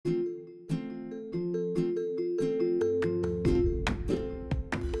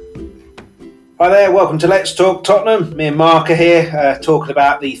Hi there, welcome to Let's Talk Tottenham. Me and Mark are here talking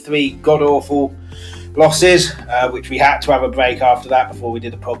about the three god-awful losses, which we had to have a break after that before we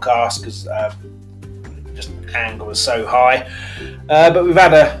did the podcast because just anger was so high. But we've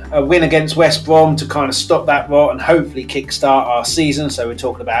had a win against West Brom to kind of stop that rot and hopefully kickstart our season. So we're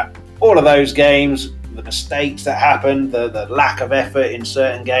talking about all of those games, the mistakes that happened, the lack of effort in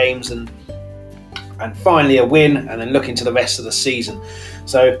certain games, and finally a win, and then looking to the rest of the season.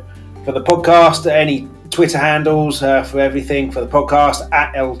 So for the podcast, any Twitter handles for everything for the podcast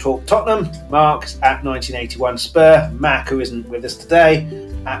at L Talk Tottenham, Mark's at 1981 Spur, Mac, who isn't with us today,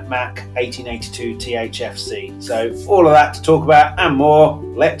 at Mac 1882 THFC. So all of that to talk about and more.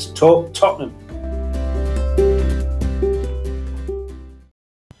 Let's talk Tottenham.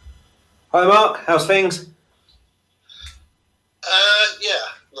 Hi Mark, how's things? Yeah,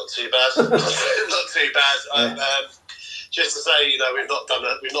 not too bad. Not too bad. Just to say, we've not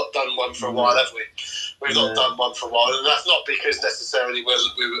done one for a while, have we? We've not done one for a while, and that's not because necessarily we were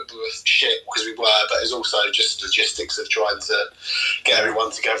shit, because we were, but it's also just logistics of trying to get everyone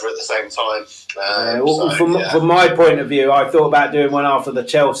together at the same time. From my point of view, I thought about doing one after the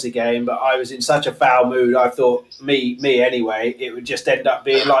Chelsea game, but I was in such a foul mood. I thought me anyway, it would just end up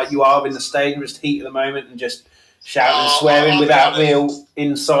being like you are in the stadium, just heat at the moment, and just shouting and swearing without real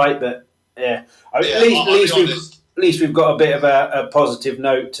insight. But yeah, at least we've got a bit of a positive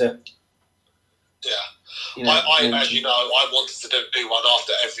note to. Yeah, as you know, I wanted to do one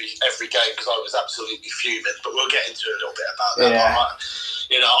after every game because I was absolutely fuming. But we'll get into a little bit about that. Yeah.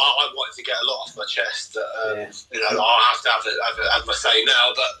 I wanted to get a lot off my chest. I'll have to have my say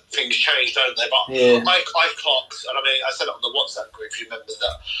now. But things change, don't they? But I clocked, and I said it on the WhatsApp group. If you remember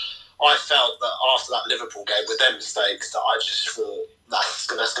that, I felt that after that Liverpool game with them mistakes, that I just thought that's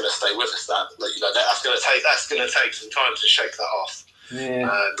going to stay with us. That's going to take some time to shake that off. Yeah.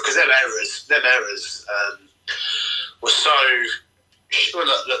 Because them errors were so. Well,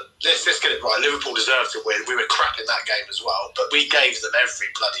 look, let's get it right. Liverpool deserved to win. We were crap in that game as well, but we gave them every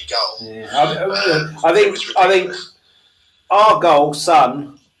bloody goal. Yeah. I think our goal,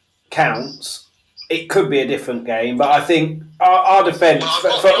 Son, counts. It could be a different game, but I think our defence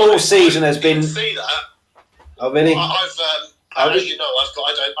for all season has been. See that? Oh, really? As you know, I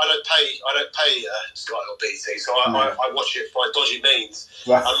don't pay Sky or BT, so I watch it by dodgy means.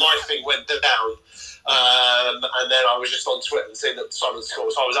 Right. And my thing went down, and then I was just on Twitter and seeing that Simon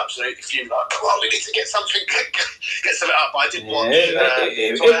scored, so I was absolutely fuming. Like, well, we need to get something up. But I didn't watch.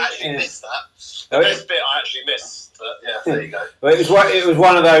 So I actually missed that. The best bit I actually missed. But yeah, there you go. Well, it was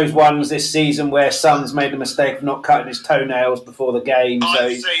one of those ones this season where Son's made the mistake of not cutting his toenails before the game.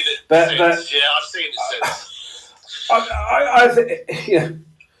 I've seen it since.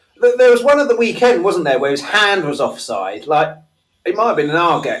 There was one at the weekend, wasn't there, where his hand was offside. Like, it might have been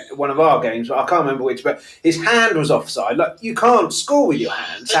one of our games, but I can't remember which. But his hand was offside. Like, you can't score with your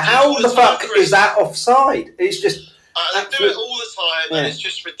hand. So how the fuck is that offside? It's just. They do it all the time, and it's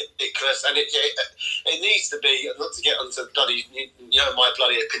just ridiculous. And it needs to be, not to get onto bloody, my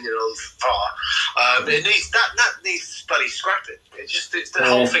bloody opinion on VAR. It needs bloody scrapping. It's the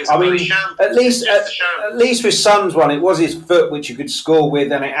whole thing's a bloody shambles. At least with Son's one, it was his foot which you could score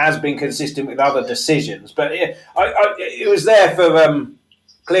with, and it has been consistent with other decisions. But it was there for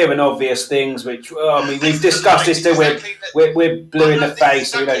clear and obvious things, which we've discussed this till we're blue in the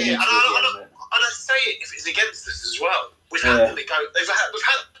face, so we don't need to. And I say it if it's against us as well. We've had them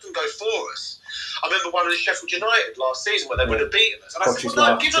go for us. I remember one of the Sheffield United last season where they would have beaten us, and I said,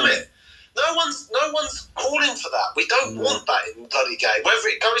 "Well, no, give them it. No one's calling for that. We don't want that in the bloody game, whether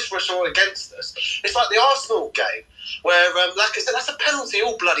it goes for us or against us. It's like the Arsenal game where, like I said, that's a penalty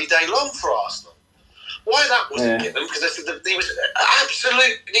all bloody day long for Arsenal. Why that wasn't given? Because he was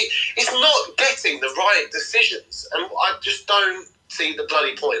absolutely. It's not getting the right decisions, and I just don't see the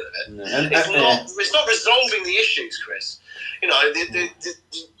bloody point of it. No. It's not resolving the issues, Chris. The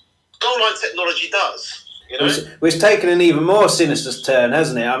goal line technology does. It's taken an even more sinister turn,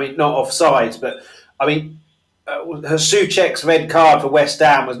 hasn't it? I mean, not offsides, but Souček's red card for West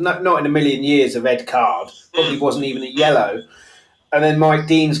Ham was not in a million years a red card. Probably wasn't even a yellow. And then Mike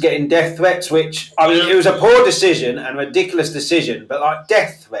Dean's getting death threats, which it was a poor decision and a ridiculous decision, but like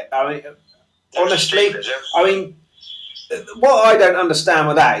death threat. Honestly, what I don't understand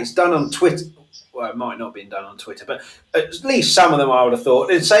with that is done on Twitter. Well, it might not have been done on Twitter, but at least some of them I would have thought.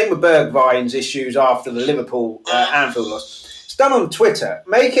 The same with Bergwijn's issues after the Liverpool Anfield loss. It's done on Twitter.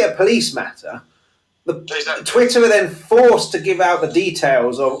 Make it a police matter. Twitter are then forced to give out the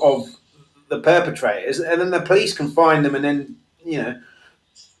details of the perpetrators, and then the police can find them and then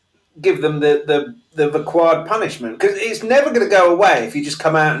give them the required punishment, because it's never going to go away if you just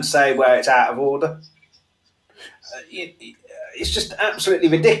come out and say, well, it's out of order. It's just absolutely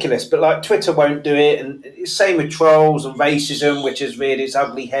ridiculous. But like, Twitter won't do it, and it's same with trolls and racism, which has reared its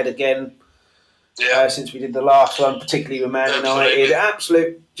ugly head again since we did the last one, particularly with Man United.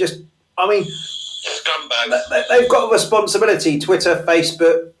 Absolute, just, I mean, scumbags. They've got a responsibility. Twitter,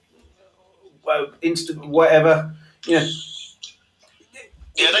 Facebook, Instagram, whatever. You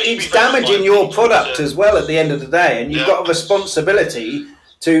know, it's damaging your product as well at the end of the day, and you've got a responsibility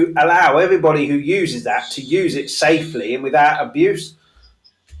to allow everybody who uses that to use it safely and without abuse.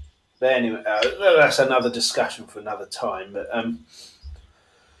 But anyway, that's another discussion for another time. But I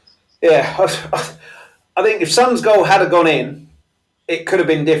think if Son's goal had gone in, it could have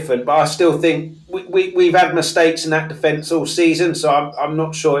been different. But I still think we've had mistakes in that defence all season, so I'm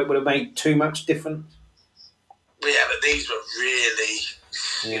not sure it would have made too much difference. Yeah, but these were really,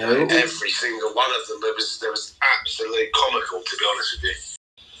 you know, every single one of them. There was absolutely comical, to be honest with you.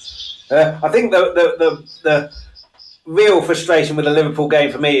 I think the real frustration with the Liverpool game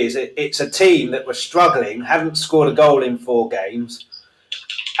for me is it's a team that was struggling, hadn't scored a goal in 4 games,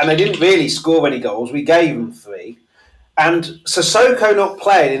 and they didn't really score any goals. We gave them 3. And Sissoko not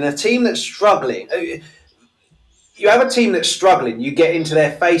playing in a team that's struggling. You have a team that's struggling, you get into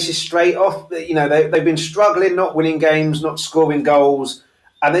their faces straight off. You know, they've been struggling, not winning games, not scoring goals.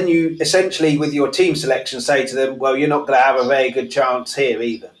 And then you essentially, with your team selection, say to them, well, you're not going to have a very good chance here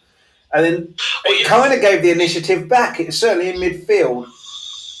either. And then it kind of gave the initiative back. It's certainly in midfield,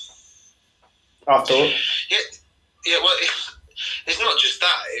 I thought. Yeah. Well, it's not just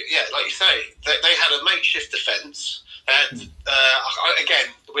that. Yeah, like you say, they had a makeshift defence. Again,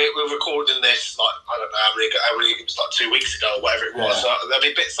 we're recording this, like, I don't know how many, it was like 2 weeks ago or whatever it was. So there'll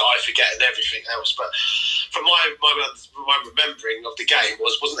be bits that I forget and everything else. But from my remembering of the game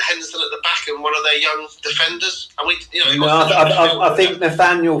wasn't Henderson at the back and one of their young defenders? And I think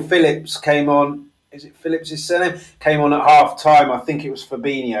Nathaniel Phillips came on. Is it Phillips' his surname? Came on at half time. I think it was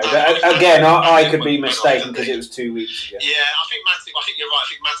Fabinho. But again, I could be mistaken because it was 2 weeks ago. Yeah, I think you're right. I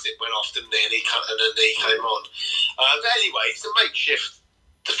think Matip went off, didn't he? And then he came on. But anyway, it's a makeshift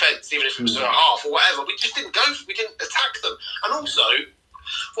defence, even if it was a half or whatever. We just didn't we didn't attack them. And also,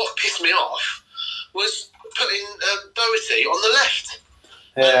 what pissed me off was putting Doherty on the left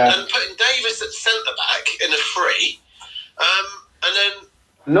and putting Davis at centre back in a free, and then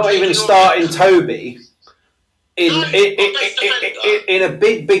not even starting Toby in a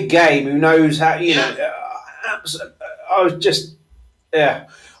big game. Who knows how? You know, I was just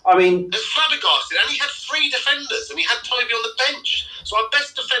I mean, it's flabbergasted, and he had 3 defenders, and he had Toby on the bench. So our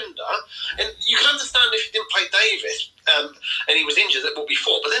best defender, and you can understand if he didn't play Davis and he was injured, that would be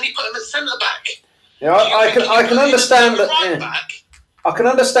 4. But then he put him at centre back. Yeah, I can understand that. I can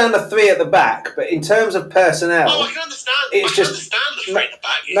understand the 3 at the back, but in terms of personnel, I can understand. It's just understand the 3 at the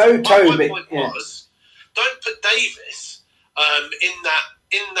back. No Toby. My point was, don't put Davis in that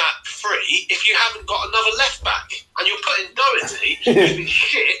 3 if you haven't got another left back, and you're putting Doherty who's been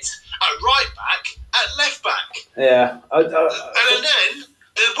shit at right back at left back. Yeah. And then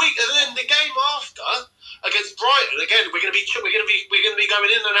the game after against Brighton, again we're going to be going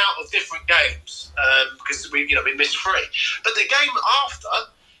in and out of different games because we missed 3. But the game after,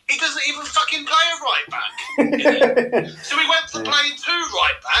 he doesn't even fucking play a right back. So we went from playing 2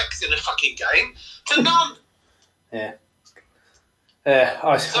 right backs in a fucking game to none. Yeah. We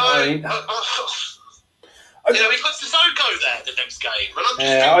put Sissoko there the next game, and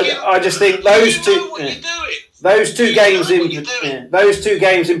I'm just thinking, I just think those two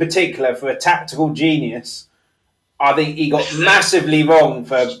games in particular, for a tactical genius, I think he got massively wrong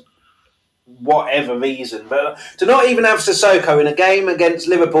for whatever reason. But to not even have Sissoko in a game against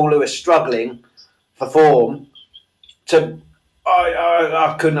Liverpool, who are struggling for form,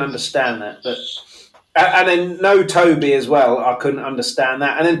 I couldn't understand that. But. And then no Toby as well. I couldn't understand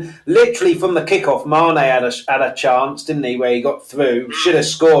that. And then literally from the kickoff, Mane had a chance, didn't he, where he got through. Should have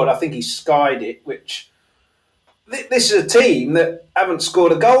scored. I think he skied it, which... This is a team that haven't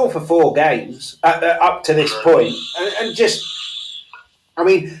scored a goal for 4 games up to this point. And just... I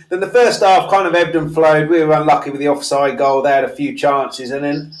mean, then the first half kind of ebbed and flowed. We were unlucky with the offside goal. They had a few chances. And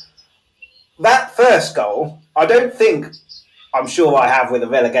then that first goal, I don't think... I'm sure I have with a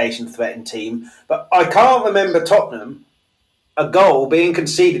relegation threatened team, but I can't remember Tottenham a goal being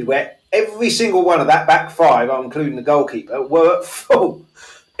conceded where every single one of that back 5, including the goalkeeper, were at full.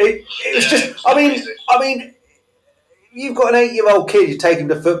 It was just. I mean, you've got an 8-year-old kid. You take him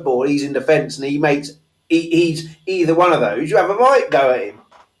to football. He's in defence, and he's either one of those. You have a right go at him.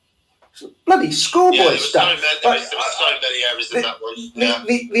 Bloody schoolboy stuff. There was so many errors in that one. Yeah.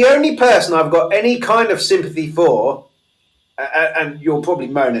 The only person I've got any kind of sympathy for, and you'll probably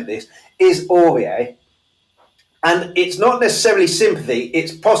moan at this, is Aurier. And it's not necessarily sympathy,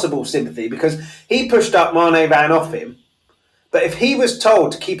 it's possible sympathy, because he pushed up Mane Van off him. But if he was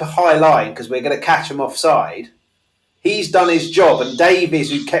told to keep a high line because we're going to catch him offside, he's done his job, and Davies,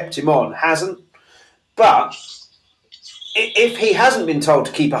 who kept him on, hasn't. But if he hasn't been told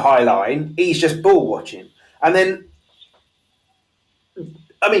to keep a high line, he's just ball watching. And then,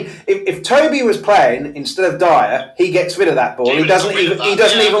 I mean, if Toby was playing instead of Dyer, he gets rid of that ball. He doesn't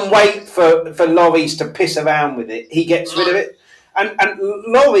even wait for Lloris to piss around with it. He gets rid of it. And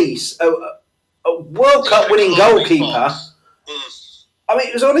Lloris, a World Cup winning goalkeeper, I mean,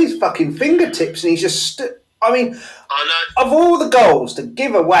 it was on his fucking fingertips, and he's just I mean, of all the goals to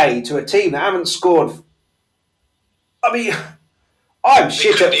give away to a team that haven't scored, I mean, I'm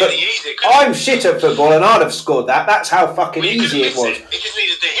shit at football, and I'd have scored that. That's how fucking easy it was. It just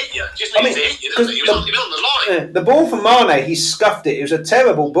needed to hit you. He was on the line. The ball from Mane, he scuffed it. It was a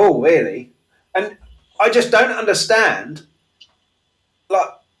terrible ball, really, and I just don't understand.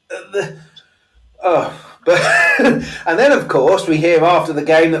 But and then, of course, we hear after the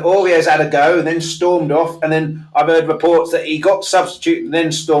game that Aurier's had a go and then stormed off. And then I've heard reports that he got substituted and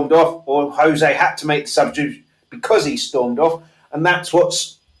then stormed off, or Jose had to make the substitute because he stormed off. And that's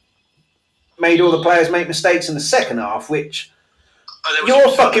what's made all the players make mistakes in the second half, which you're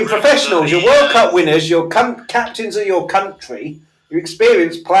fucking professionals. You're World Cup winners. You're captains of your country. You're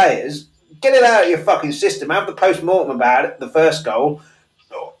experienced players. Get it out of your fucking system. Have the post-mortem about it, the first goal,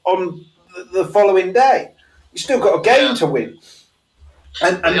 on the following day. You still got a game to win.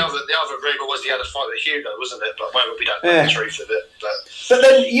 And the other rumour was he had a fight with Hugo, wasn't it? But we don't know the truth of it. But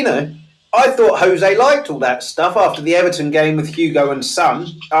then, you know, I thought Jose liked all that stuff after the Everton game with Hugo and Son,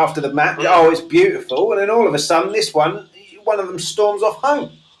 after the match. Oh, it's beautiful. And then all of a sudden, this one of them storms off home.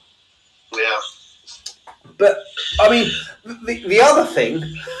 Yeah. But, I mean, the other thing...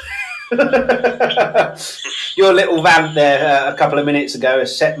 Your little rant there a couple of minutes ago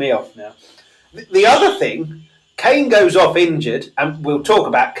has set me off now. The other thing, Kane goes off injured, and we'll talk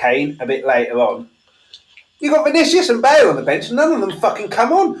about Kane a bit later on. You got Vinicius and Bale on the bench, and none of them fucking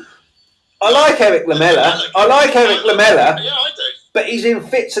come on. I like Eric Lamela. Yeah, I do. But he's in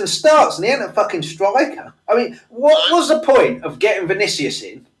fits and starts, and he ain't a fucking striker. I mean, what was the point of getting Vinicius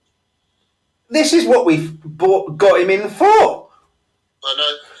in? This is what we've got him in for. I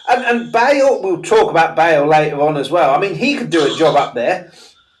know. And Bale, we'll talk about Bale later on as well. I mean, he could do a job up there.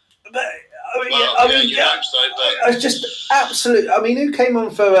 But, it's just absolute. I mean, who came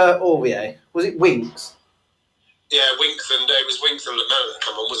on for Aurier? Was it Winks? Yeah, Winks, and it was Winks and Lamela that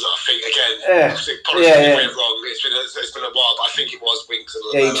come on, wasn't it? I think again. Went wrong. It's been a while, but I think it was Winks and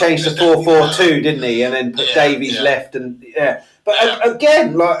Lamela. Yeah, he changed to 4-4-2, didn't he? And then put Davies left, and But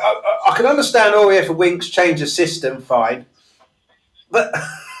again, like I can understand Aurier for Winks change the system, fine, but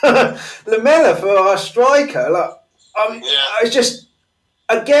Lamela for our striker, like it's just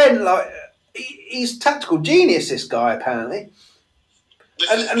again like. He's tactical genius, this guy, apparently.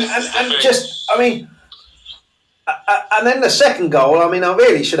 And just, I mean, and then the second goal, I mean, I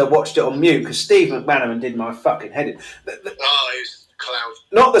really should have watched it on mute because Steve McManaman did my fucking head in. He's cloud.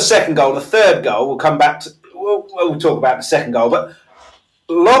 Not the second goal, the third goal. We'll come back to, we'll talk about the second goal. But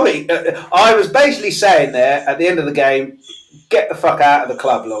Lloris, I was basically saying there at the end of the game, get the fuck out of the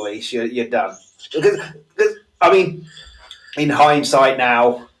club, Lloris, you're done. Because, I mean, in hindsight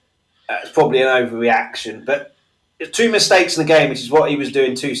now, it's probably an overreaction, but two mistakes in the game, which is what he was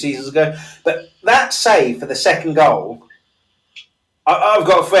doing 2 seasons ago. But that save for the second goal, I've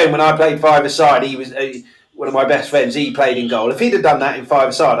got a friend, when I played five-a-side, he was one of my best friends, he played in goal. If he'd have done that in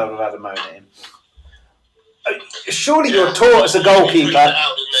five-a-side, I would have had a moan at him. Surely you're taught as a goalkeeper,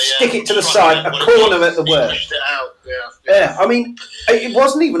 stick it to the side, a corner at the worst. Yeah, I mean, it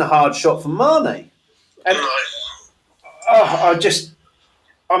wasn't even a hard shot for Mane. And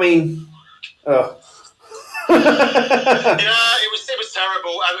I mean, yeah, it was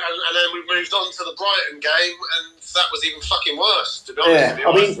terrible, and then we moved on to the Brighton game, and that was even fucking worse. To be honest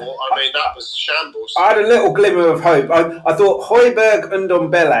with you, I mean that was shambles. I had a little glimmer of hope. I thought Højbjerg and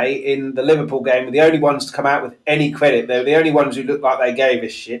Ndombele in the Liverpool game were the only ones to come out with any credit. They were the only ones who looked like they gave a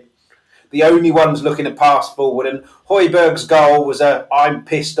shit. The only ones looking to pass forward, and Højbjerg's goal was a "I'm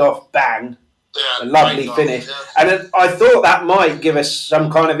pissed off" bang. Yeah, a lovely finish. Yeah. And then I thought that might give us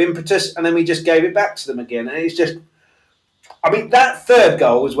some kind of impetus, and then we just gave it back to them again. And it's just, I mean, that third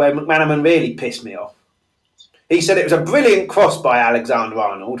goal was where McManaman really pissed me off. He said it was a brilliant cross by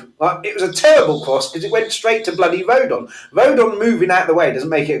Alexander-Arnold. Like, it was a terrible cross because it went straight to bloody Rodon. Rodon moving out of the way doesn't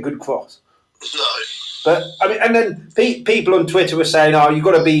make it a good cross. No. But I mean, and then people on Twitter were saying, "Oh, you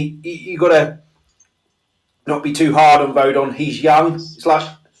got to not be too hard on Rodon. He's young." It's like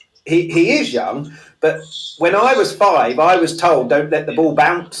he is young, but when I was 5, I was told don't let the ball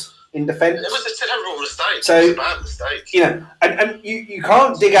bounce in defence. It was a terrible mistake. So, it was a bad mistake. You know, and you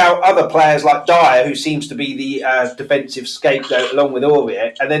can't dig out other players like Dyer, who seems to be the defensive scapegoat along with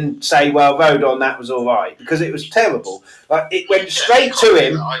Aurier, and then say, well, Rodon, that was all right, because it was terrible. Like, it went straight to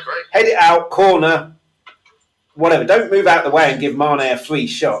him, head it out, corner, whatever. Don't move out the way and give Mane a free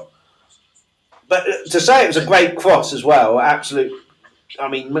shot. But to say it was a great cross as well, absolute. I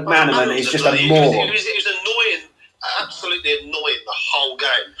mean, McManaman is just a moron. It was annoying. Absolutely annoying the whole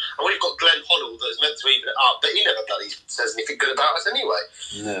game. And we've got Glenn Hoddle that's meant to even it up, but he never bloody says anything good about us anyway.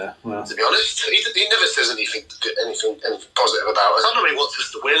 Yeah, well, to be honest, he never says anything positive about us. I know he wants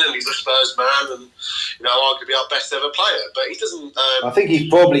us to win, and he's a Spurs man, and arguably our best ever player. But he doesn't. I think he's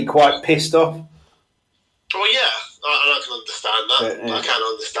probably quite pissed off. Well, yeah, I can understand that. But, yeah. I can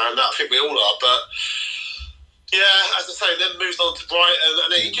understand that. I think we all are, but. Yeah, as I say, then moves on to Brighton,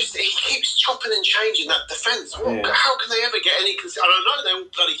 and he keeps chopping and changing that defence. How can they ever get any? And I know they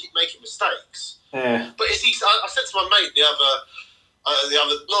all bloody keep making mistakes. Yeah. But is he? I said to my mate the other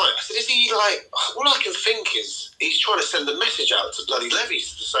night, I said, is he like? All I can think is he's trying to send a message out to bloody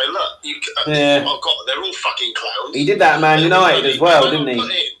Levies to say, look, they're all fucking clowns. He did that at Man United as well, didn't he?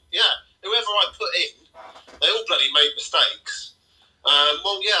 Whoever I put in, they all bloody make mistakes.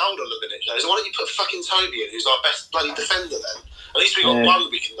 Hold on a minute, Jose. Why don't you put fucking Toby in, who's our best bloody defender then? At least we got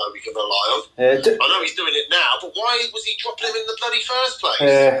one we can rely on. I know he's doing it now, but why was he dropping him in the bloody first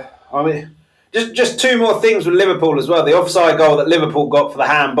place? I mean, just two more things with Liverpool as well. The offside goal that Liverpool got for the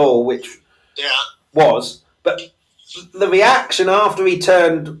handball, which was, but the reaction after he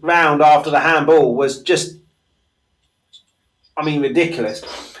turned round after the handball was just, I mean, ridiculous.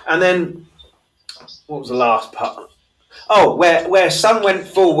 And then, what was the last part? Oh, where Son went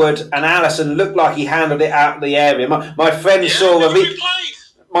forward and Alisson looked like he handled it out of the area. My friend saw a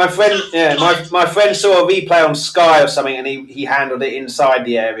my friend saw a replay on Sky or something, and he handled it inside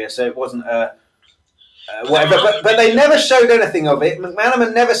the area, so it wasn't whatever. But they never showed anything of it.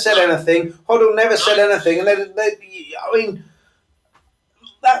 McManaman never said anything. Hoddle never said anything, and I mean,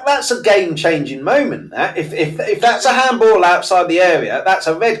 that's a game-changing moment. That if that's a handball outside the area, that's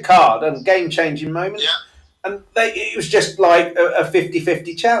a red card and game-changing moment. Yeah. And it was just like a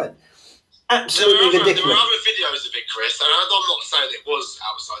 50-50 challenge. Absolutely ridiculous. There were other videos of it, Chris, and I'm not saying it was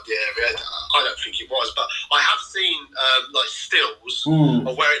outside the area. I don't think it was, but I have seen stills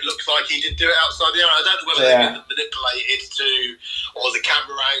of where it looks like he did do it outside the area. I don't know whether they've been manipulated or the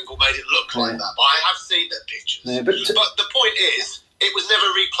camera angle made it look like that, but I have seen their pictures. Yeah, but the point is, it was never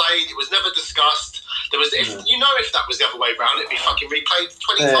replayed. It was never discussed. There was, if that was the other way around, it'd be fucking replayed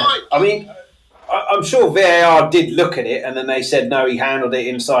 20 times. I mean, I'm sure VAR did look at it, and then they said no, he handled it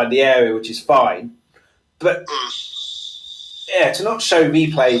inside the area, which is fine. But to not show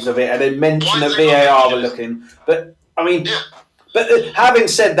replays of it and then mention that VAR were looking. But I mean, but having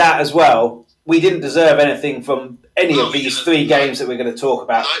said that as well, we didn't deserve anything from any of these 3 games that we're going to talk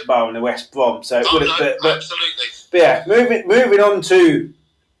about, barring the West Brom. So it would have. Absolutely. But yeah, moving on to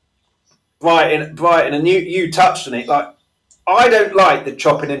Brighton, and you touched on it, like. I don't like the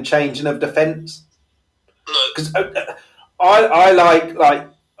chopping and changing of defence, because I like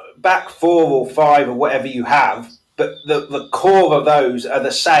back 4 or 5 or whatever you have, but the core of those are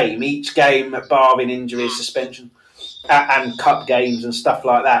the same each game, barring injury, suspension, and cup games and stuff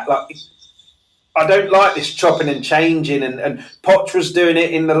like that. Like, I don't like this chopping and changing, and Poch was doing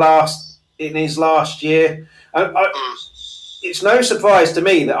it in his last year. It's no surprise to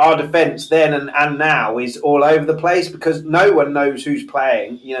me that our defence then and now is all over the place, because no one knows who's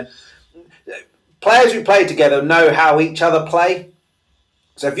playing. Players who play together know how each other play.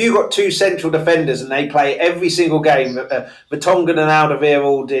 So if you've got 2 central defenders and they play every single game, Vertonghen and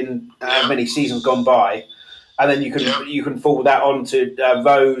Alderweireld in many seasons gone by, and then you can forward that on to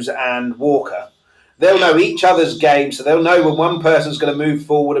Rose and Walker. They'll know each other's game, so they'll know when one person's going to move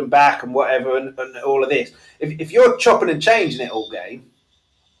forward and back and whatever, and all of this. If you're chopping and changing it all game,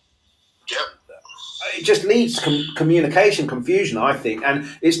 it just leads to communication confusion, I think. And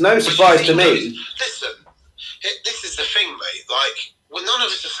it's no surprise to me. Listen, this is the thing, mate. Like, well, none of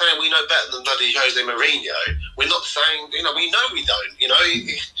us are saying we know better than bloody Jose Mourinho. We're not saying, we know we don't.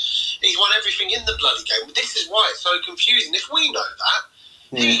 He's won everything in the bloody game. This is why it's so confusing. If we know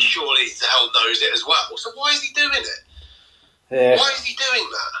that, he surely the hell knows it as well. So why is he doing it? Why is he doing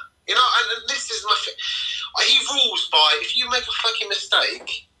that? And this is my thing. He rules by, if you make a fucking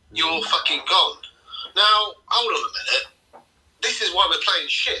mistake, you're fucking gone. Now, hold on a minute. This is why we're playing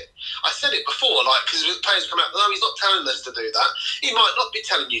shit. I said it before, because the players come out, no, he's not telling us to do that. He might not be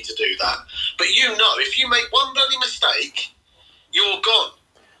telling you to do that. But if you make one bloody mistake, you're gone.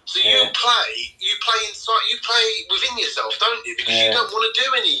 So you play inside, you play within yourself, don't you? Because you don't want to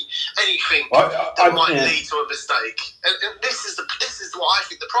do anything that might lead to a mistake. And this is what I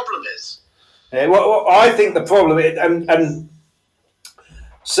think the problem is. Yeah, well, I think the problem is, and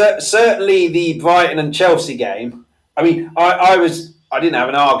certainly the Brighton and Chelsea game. I mean, I didn't have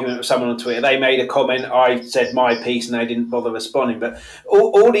an argument with someone on Twitter. They made a comment. I said my piece, and they didn't bother responding. But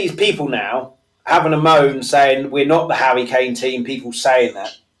all these people now having a moan saying we're not the Harry Kane team. People saying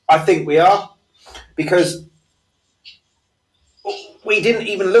that. I think we are, because we didn't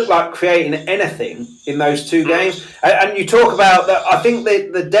even look like creating anything in those two games. And you talk about that. I think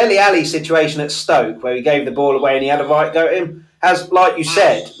the Dele Alli situation at Stoke, where he gave the ball away and he had a right go at him, has, like you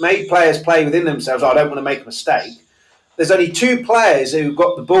said, made players play within themselves. I don't want to make a mistake. There's only two players who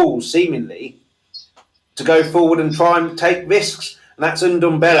got the ball, seemingly, to go forward and try and take risks, and that's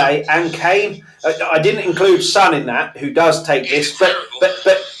Ndombele and Kane. I didn't include Son in that, who does take risks,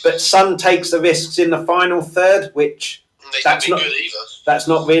 but Son takes the risks in the final third, which that's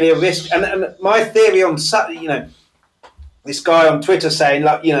not really a risk. And my theory on Son, this guy on Twitter saying,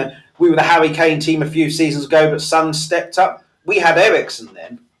 we were the Harry Kane team a few seasons ago, but Son stepped up. We had Eriksen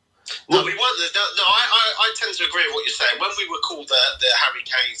then. No, we weren't. No, I tend to agree with what you're saying. When we were called the Harry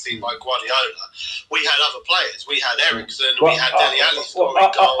Kane team by Guardiola, we had other players. We had Eriksen, we had Dele Alli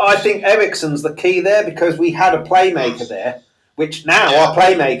scoring goals. I think Eriksen's the key there, because we had a playmaker there, which now our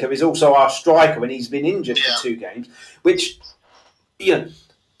playmaker is also our striker, and he's been injured for 2 games, which,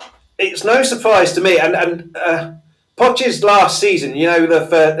 it's no surprise to me. And Poch's last season,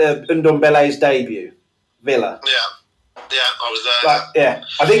 the Ndombele's debut, Villa. Yeah, I was there.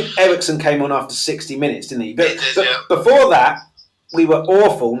 I think Eriksen came on after 60 minutes, didn't he? But before that, we were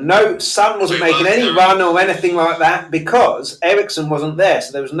awful. No, Son wasn't making any run or anything like that, because Eriksen wasn't there,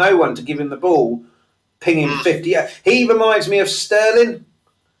 so there was no one to give him the ball, ping him 50. He reminds me of Sterling.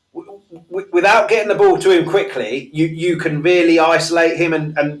 Without getting the ball to him quickly, you can really isolate him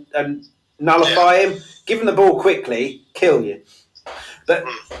and nullify him. Give him the ball quickly, kill you. But...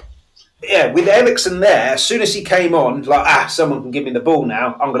 yeah, with Eriksen there, as soon as he came on, someone can give me the ball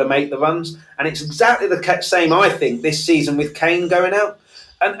now, I'm going to make the runs. And it's exactly the same, I think, this season with Kane going out.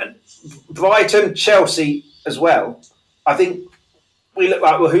 And Brighton, Chelsea as well. I think we look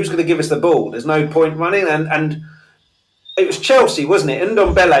like, who's going to give us the ball? There's no point running. And it was Chelsea, wasn't it?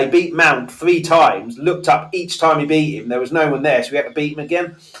 Ndombele beat Mount 3 times, looked up each time he beat him. There was no one there, so we had to beat him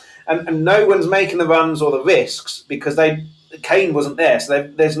again. And no one's making the runs or the risks, because Kane wasn't there,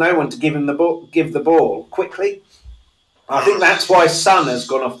 so there's no one to give him give the ball quickly. I think that's why Son has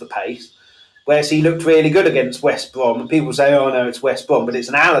gone off the pace, whereas he looked really good against West Brom. And people say, "Oh no, it's West Brom," but it's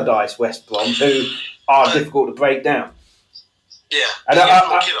an Allardyce West Brom who are difficult to break down. Yeah, and I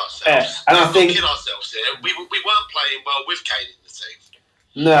think kid ourselves here. We weren't playing well with Kane in the team.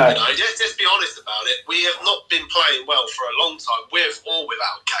 No, let's be honest about it. We have not been playing well for a long time, with or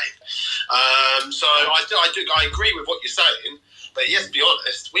without Kane. So I agree with what you're saying, but let's be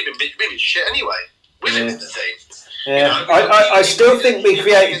honest, we've been shit anyway with him in the team. Yeah, I still think we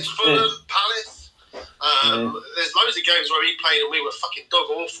created Fulham, Palace. There's loads of games where he played and we were fucking dog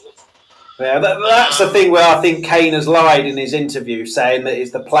awful. Yeah, that's the thing where I think Kane has lied in his interview, saying that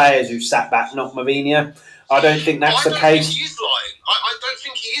it's the players who sat back, not Mourinho. I don't think that's the case. I don't think he is lying. I don't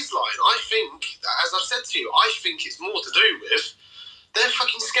think he is lying. I think, as I've said to you, I think it's more to do with they're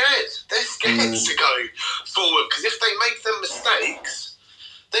fucking scared. They're scared to go forward, because if they make them mistakes,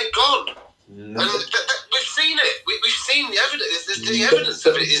 they're gone. And we've seen it. We've seen the evidence. The evidence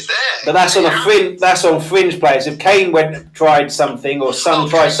of it is there. But that's on That's on fringe players. If Kane went and tried something, or Son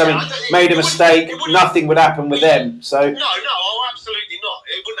tried something, made a mistake, nothing would happen with them. So no, absolutely not.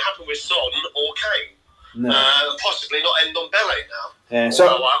 It wouldn't happen with Son or Kane. No. Possibly not Ndombele now. Yeah, so I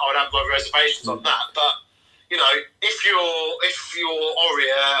would have my reservations on that. But if you're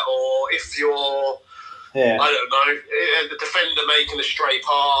Aurier, or if you're I don't know, the defender making a stray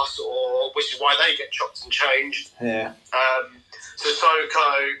pass, which is why they get chopped and changed. Yeah.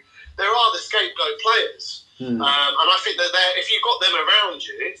 Sissoko, there are the scapegoat players, and I think that if you've got them around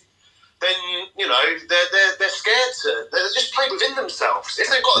you, then they're scared to. They just play within themselves. If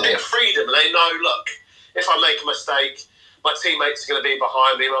they've got a bit of freedom and they know, look, if I make a mistake, my teammates are going to be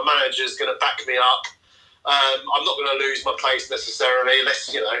behind me, my manager's going to back me up. I'm not going to lose my place necessarily,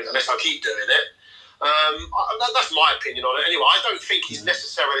 unless I keep doing it. That's my opinion on it. Anyway, I don't think he's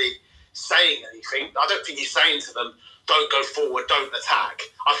necessarily saying anything. I don't think he's saying to them, don't go forward, don't attack.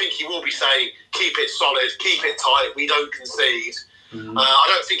 I think he will be saying, keep it solid, keep it tight, we don't concede. I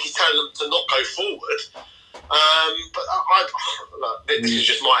don't think he's telling them to not go forward. But this is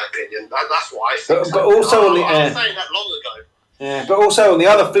just my opinion. That's what I think. But also I was saying that long ago. Yeah, but also on the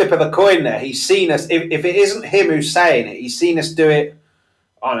other flip of the coin there, he's seen us, if it isn't him who's saying it, he's seen us do it,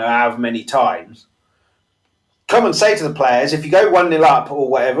 I don't know however many times. Come and say to the players, if you go 1-0 up or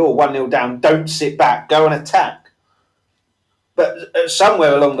whatever, or 1-0 down, don't sit back, go and attack. But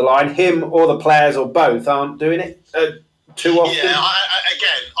somewhere along the line, him or the players or both aren't doing it too often. Yeah, I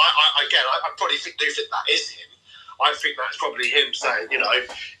probably do think that is him. I think that's probably him saying, you know,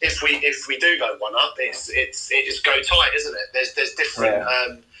 if we do go 1 up, it just go tight, isn't it? There's different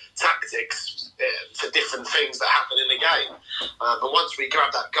tactics for different things that happen in the game. But once we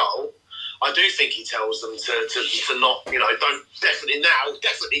grab that goal, I do think he tells them to not, you know, definitely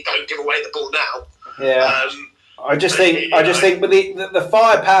don't give away the ball now. Yeah. I just think with the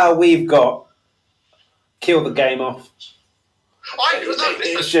firepower we've got, kill the game off. I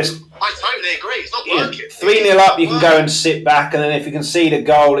totally agree. It's not working. 3-0 up, you can go and sit back, and then if you concede a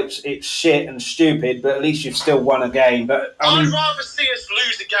goal, it's shit and stupid. But at least you've still won a game. But I'd rather see us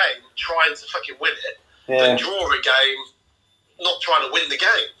lose a game trying to fucking win it than draw a game not trying to win the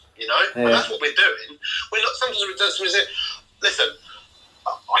game. You know, and that's what we're doing. We're not. Sometimes we do. Listen,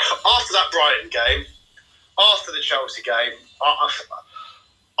 after that Brighton game, after the Chelsea game,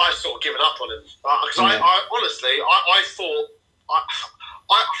 I've sort of given up on him because I honestly thought.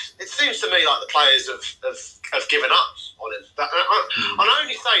 It seems to me like the players have given up on him. I'm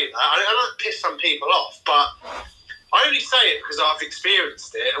only saying that. I don't piss some people off, but I only say it because I've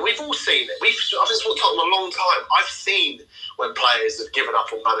experienced it, and we've all seen it. I've been supporting Tottenham a long time. I've seen when players have given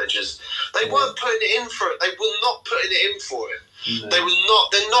up on managers. They weren't putting it in for it. They were not putting it in for it. No. They were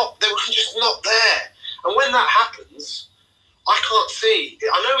not. They were just not there. And when that happens, I can't see.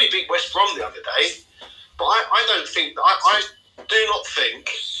 I know we beat West Brom the other day, but I don't think. I do not think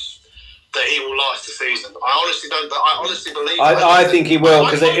that he will last the season. I honestly don't. I honestly believe. I think he will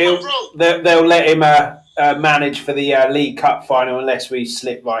because they'll let him manage for the League Cup final unless we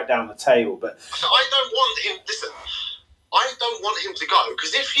slip right down the table. But I don't want him. Listen, I don't want him to go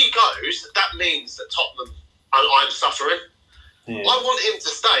because if he goes, that means that Tottenham and I'm suffering. Yeah. I want him to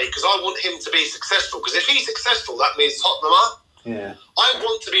stay because I want him to be successful. Because if he's successful, that means Tottenham are. Yeah. I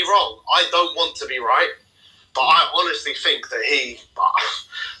want to be wrong. I don't want to be right. But I honestly think that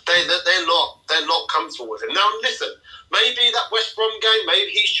they're not comfortable with him. Now listen, maybe that West Brom game, maybe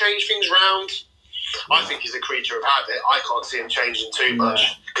he's changed things round. I think he's a creature of habit. I can't see him changing too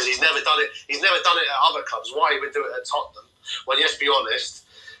much because he's never done it. He's never done it at other clubs. Why he would do it at Tottenham? Well, let's be honest.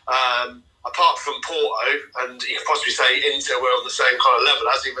 Apart from Porto, and you could possibly say Inter were on the same kind of level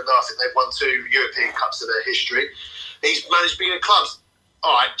as, even though I think they've won 2 European Cups in their history. He's managed bigger clubs.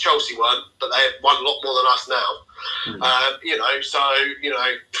 All right, Chelsea weren't, but they have won a lot more than us now. And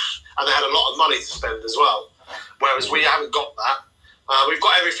they had a lot of money to spend as well. Whereas we haven't got that. We've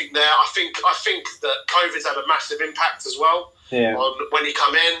got everything there. I think that COVID's had a massive impact as well. Yeah. On when he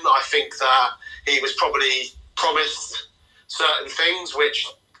come in, I think that he was probably promised certain things which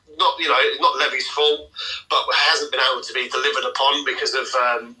not Levy's fault, but hasn't been able to be delivered upon because of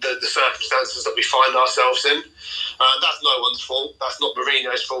the circumstances that we find ourselves in. That's no one's fault. That's not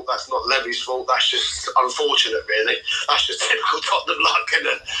Mourinho's fault. That's not Levy's fault. That's just unfortunate, really. That's just typical Tottenham luck,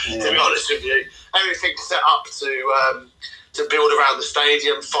 to be honest with you. Everything's set up to build around the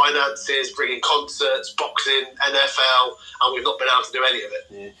stadium, finances, bringing concerts, boxing, NFL, and we've not been able to do any of it.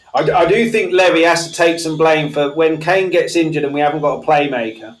 Yeah. I do think Levy has to take some blame for when Kane gets injured and we haven't got a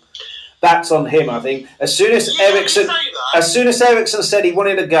playmaker. That's on him, I think. As soon as Eriksen said he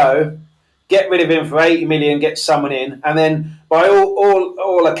wanted to go, get rid of him for 80 million, get someone in, and then by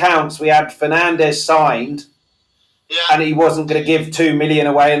all accounts we had Fernandes signed, and he wasn't going to give 2 million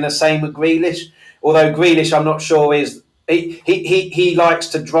away, and the same with Grealish. Although Grealish, I'm not sure is. He likes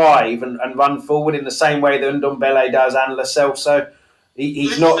to drive and run forward in the same way that Ndombele does and Lo Celso.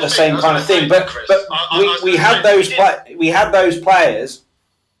 He's not the same kind of thing. But we had those players,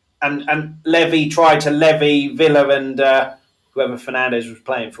 and Levy tried to levy Villa and whoever Fernandes was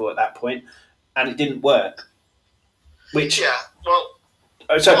playing for at that point, and it didn't work. I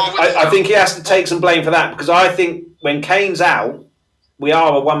think he has to take some blame for that because I think when Kane's out, we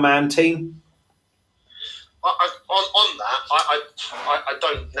are a one-man team. On that, I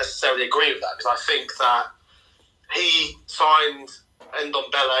don't necessarily agree with that because I think that he signed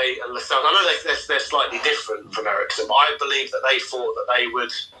Ndombele and Lo Celso. I know they're slightly different from Eriksen, but I believe that they thought that they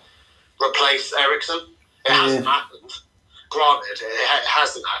would replace Eriksen. It hasn't happened. granted, it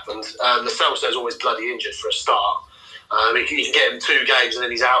hasn't happened. Lo Celso's always bloody injured for a start. You can get him 2 games and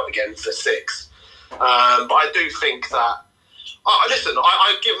then he's out again for 6. But I do think that. Listen,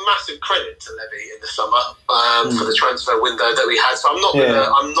 I give massive credit to Levy in the summer for the transfer window that we had. So I'm not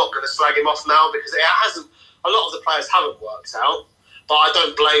gonna slag him off now because it hasn't. A lot of the players haven't worked out, but I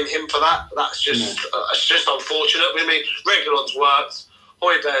don't blame him for that. That's just it's just unfortunate. I mean, Reguilon's worked,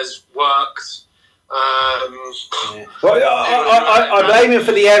 Højbjerg's worked. Well, I blame him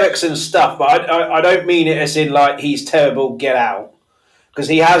for the Eriksen stuff, but I don't mean it as in like he's terrible. Get out. Because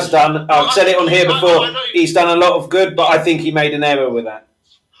he has done, I've said it on here before, he's done a lot of good, but I think he made an error with that.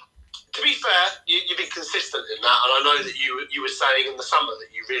 To be fair, you've been consistent in that, and I know that you were saying in the summer that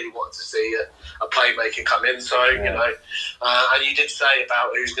you really wanted to see a playmaker come in, so, you know, and you did say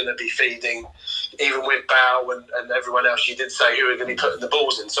about who's going to be feeding, even with Bow and everyone else, you did say who are going to be putting the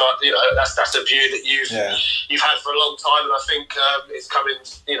balls in, so, you know, that's a view that you've had for a long time, and I think it's coming,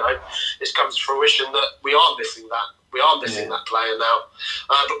 you know, it's come to fruition that we are missing that. We are missing that player now.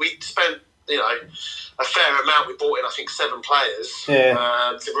 But we spent, you know, a fair amount. We bought in, I think, 7 players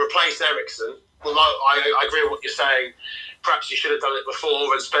to replace Eriksen. Well, I agree with what you're saying. Perhaps you should have done it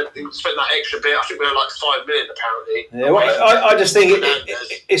before and spent that extra bit. I think we were like 5 million, apparently. Yeah, well, I just think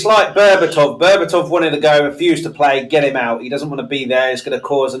it's like Berbatov. Berbatov wanted to go, refused to play, get him out. He doesn't want to be there. It's going to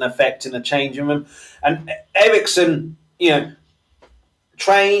cause an effect in the changing room. And Eriksen, you know,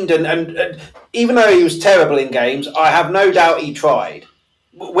 trained and even though he was terrible in games, I have no doubt he tried.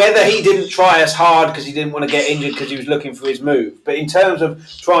 Whether he didn't try as hard because he didn't want to get injured because he was looking for his move, but in terms of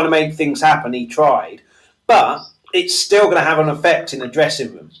trying to make things happen, he tried. But it's still going to have an effect in the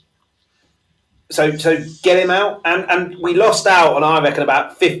dressing room. So get him out, and we lost out on, I reckon,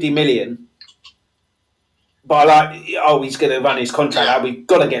 about 50 million. By like, he's going to run his contract out. We've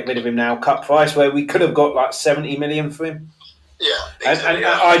got to get rid of him now, cut price, where we could have got like 70 million for him. Yeah, and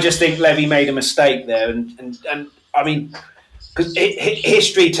I just think Levy made a mistake there, and I mean, because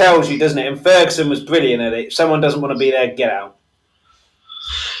history tells you, doesn't it? And Ferguson was brilliant at it. If someone doesn't want to be there, get out.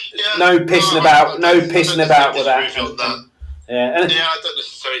 Yeah, no pissing about with that. Yeah, I don't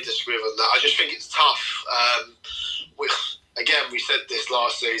necessarily disagree with that. I just think it's tough. We said this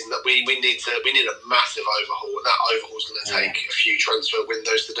last season that we need a massive overhaul, and that overhaul is going to take a few transfer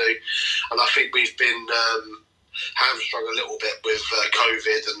windows to do. And I think we've been hamstrung a little bit with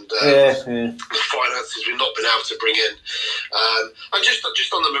COVID and the finances we've not been able to bring in. And just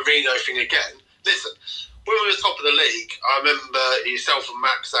on the Mourinho thing again, listen, when we were top of the league, I remember yourself and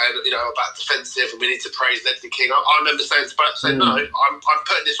Max saying, you know, about defensive and we need to praise Ledley King. I remember saying no, I'm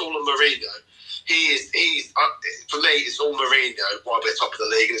putting this all on Mourinho. He's for me, it's all Mourinho while we're top of the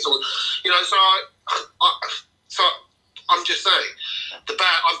league, and it's all, you know. So I'm just saying,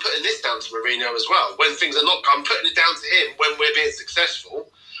 I'm putting this down to Mourinho as well. When things are not, I'm putting it down to him when we're being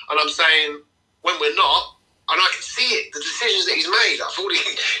successful. And I'm saying, when we're not, and I can see it, the decisions that he's made. I thought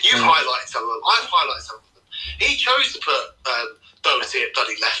you've highlighted some of them. I've highlighted some of them. He chose to put Doherty at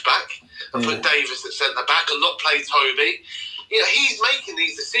bloody left back and put Davis at centre back and not play Toby. You know, he's making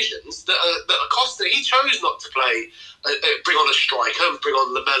these decisions that are costing. He chose not to play, bring on a striker and bring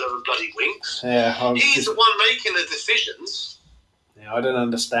on Lamella and bloody Winks. Yeah, he's the one making the decisions. Yeah, I don't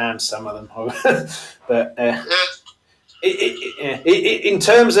understand some of them, but in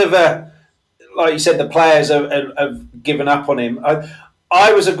terms of like you said, the players have given up on him.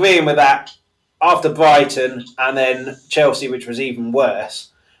 I was agreeing with that after Brighton and then Chelsea, which was even worse.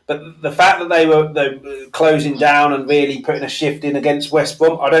 But the fact that they were closing down and really putting a shift in against West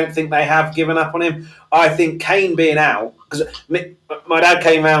Brom, I don't think they have given up on him. I think Kane being out, because my dad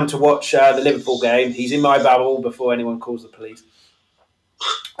came round to watch the Liverpool game. He's in my bubble before anyone calls the police.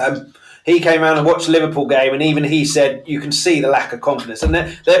 He came around and watched the Liverpool game, and even he said you can see the lack of confidence. And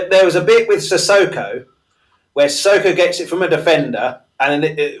there was a bit with Sissoko where Sissoko gets it from a defender, and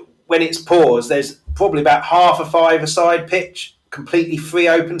when it's paused, there's probably about half a five-a-side pitch, completely free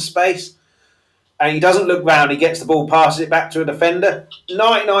open space, and he doesn't look round. He gets the ball, passes it back to a defender.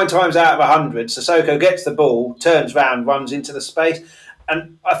 99 times out of 100, Sissoko gets the ball, turns round, runs into the space.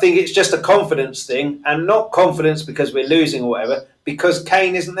 And I think it's just a confidence thing, and not confidence because we're losing or whatever, because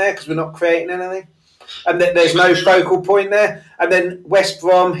Kane isn't there, because we're not creating anything. And there's no focal point there. And then West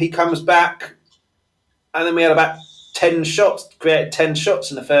Brom, he comes back, and then we had about 10 shots, created 10 shots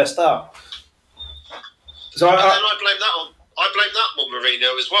in the first half. So I blame that on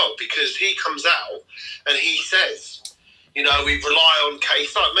Mourinho as well, because he comes out and he says, you know, we rely on Kane. He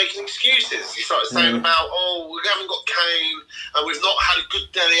started making excuses. He started saying about, we haven't got Kane and we've not had a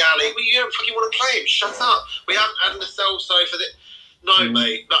good Dele Alli. Well, you don't fucking want to play him. Shut up. We haven't had Lo Celso for the... No,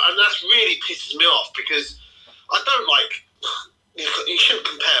 mate. And that really pisses me off, because I don't like you shouldn't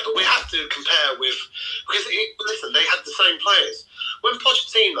compare, but we have to compare with because listen, they had the same players. When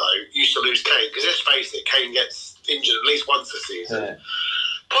Pochettino used to lose Kane, because let's face it, Kane gets injured at least once a season. Yeah.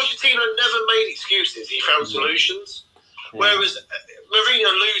 Pochettino never made excuses; he found solutions. Yeah. Whereas Mourinho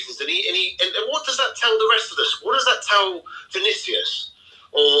loses, and what does that tell the rest of the squad? What does that tell Vinicius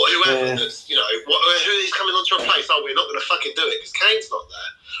or whoever that's who he's coming on to replace? Oh, we're not going to fucking do it because Kane's not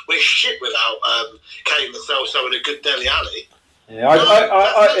there. We're shit without Kane, Marcelo, and a good Dele Alli. Yeah,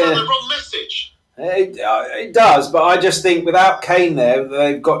 that's the wrong message. It does, but I just think without Kane there,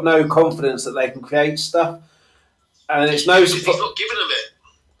 they've got no confidence that they can create stuff, and it's no. He's not giving them it.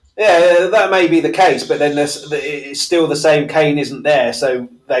 Yeah, that may be the case, but then it's still the same. Kane isn't there, so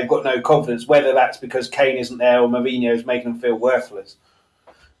they've got no confidence. Whether that's because Kane isn't there or Mourinho is making them feel worthless,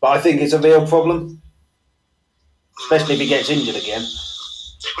 but I think it's a real problem, especially if he gets injured again.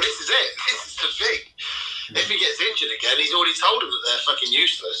 Well, this is it. This is the thing. If he gets injured again, he's already told them that they're fucking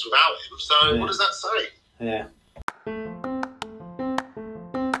useless without him. So what does that say? Yeah.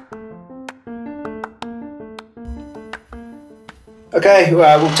 Okay,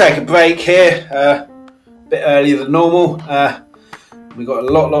 well, we'll take a break here. A bit earlier than normal. We've got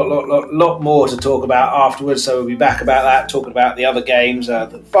a lot more to talk about afterwards, so we'll be back about that, talking about the other games.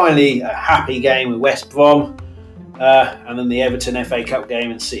 Finally, a happy game with West Brom. And then the Everton FA Cup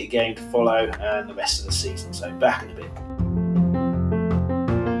game and City game to follow, and the rest of the season. So back in a bit.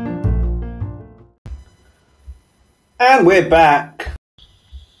 And we're back.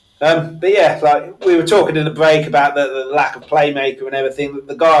 But yeah, like we were talking in the break about the lack of playmaker and everything.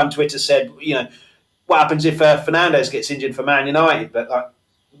 The guy on Twitter said, what happens if Fernandes gets injured for Man United? But like,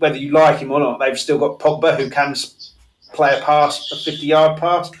 whether you like him or not, they've still got Pogba who can play a 50-yard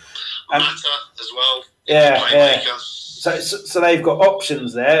pass. And Mata as well. Yeah. So they've got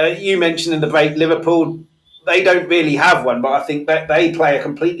options there. You mentioned in the break Liverpool, they don't really have one, but I think that they play a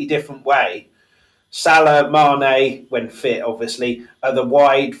completely different way. Salah, Mane, when fit, obviously, are the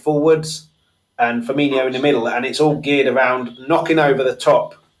wide forwards, and Firmino in the middle, and it's all geared around knocking over the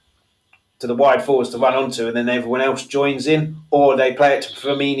top to the wide forwards to run onto, and then everyone else joins in, or they play it to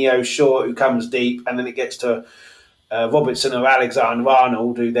Firmino short, who comes deep, and then it gets to Robertson or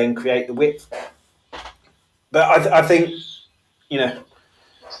Alexander-Arnold, who then create the width. But I think,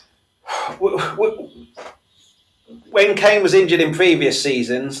 when Kane was injured in previous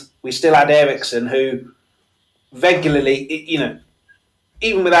seasons, we still had Eriksen, who regularly,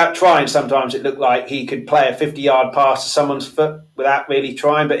 even without trying, sometimes it looked like he could play a 50-yard pass to someone's foot without really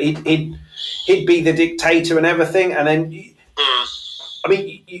trying, but he'd be the dictator and everything. And then, you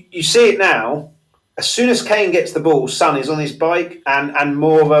see it now. As soon as Kane gets the ball, Son is on his bike, and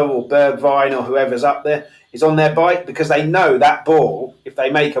Mora or Bergwijn or whoever's up there is on their bike, because they know that ball, if they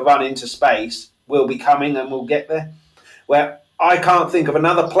make a run into space, will be coming and will get there. Where I can't think of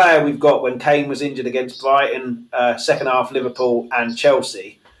another player we've got when Kane was injured against Brighton, second half Liverpool and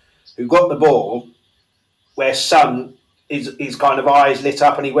Chelsea, who got the ball, where Son, his kind of eyes lit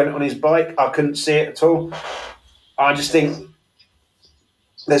up and he went on his bike. I couldn't see it at all. I just think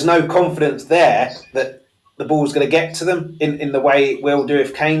there's no confidence there that the ball's going to get to them in the way it will do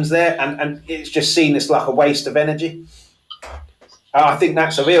if Kane's there, and it's just seen as like a waste of energy. I think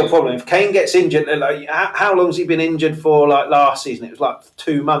that's a real problem. If Kane gets injured, like, how long's he been injured for? Like last season, it was like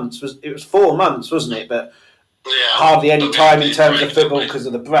 2 months. It was 4 months, wasn't it? But hardly any time in terms of football because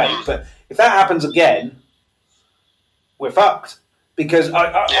of the break. But if that happens again, we're fucked. Because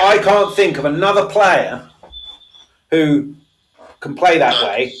I can't think of another player who can play that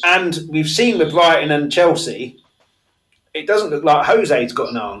way. And we've seen with Brighton and Chelsea, it doesn't look like Jose's got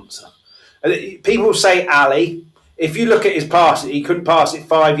an answer. People say Ali. If you look at his pass, he couldn't pass it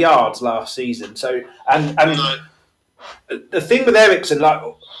 5 yards last season. So, and the thing with Eriksen, like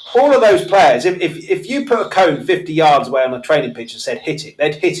all of those players, if you put a cone 50 yards away on a training pitch and said hit it,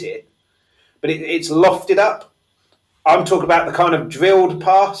 they'd hit it. But it's lofted up. I'm talking about the kind of drilled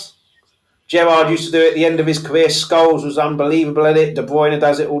pass. Gerrard used to do it at the end of his career. Scholes was unbelievable at it. De Bruyne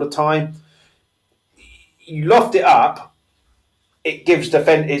does it all the time. You loft it up. It gives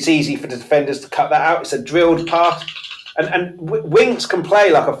it's easy for the defenders to cut that out. It's a drilled pass. And Winks can play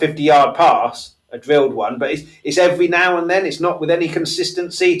like a 50-yard pass, a drilled one, but it's every now and then. It's not with any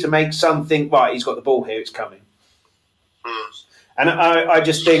consistency to make Son think, right, he's got the ball here, it's coming. And I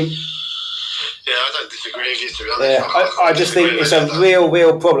just think... Yeah, I don't disagree with you, to be honest. Yeah, I just think it's a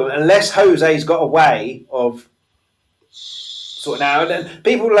real problem. Unless Jose's got a way of sorting out. And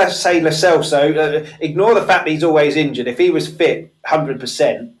people say Lo Celso, ignore the fact that he's always injured. If he was fit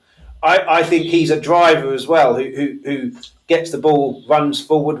 100%, I think he's a driver as well who gets the ball, runs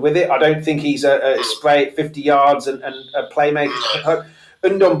forward with it. I don't think he's a spray at 50 yards and a playmaker.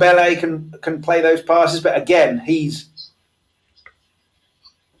 Ndombele can play those passes, but again, he's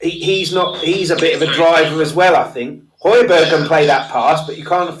not. He's a bit of a driver as well, I think. Højbjerg can play that pass, but you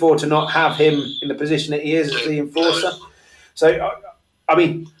can't afford to not have him in the position that he is as the enforcer. So, I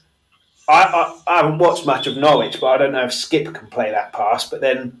mean, I haven't watched much of Norwich, but I don't know if Skip can play that pass. But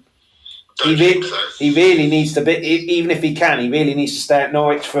then he really needs to be, even if he can, he really needs to stay at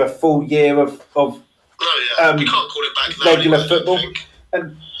Norwich for a full year of you can't call it back now regular football.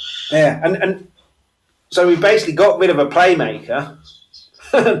 And so we basically got rid of a playmaker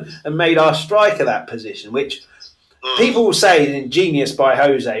and made our striker that position, which people will say is ingenious by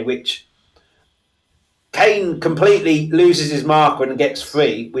Jose, which Kane completely loses his marker and gets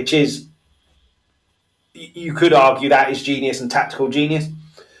free, which is, you could argue that is genius and tactical genius.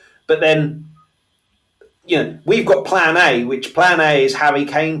 But then, we've got plan A, which plan A is Harry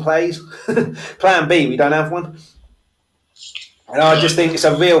Kane plays. Plan B, we don't have one. And I just think it's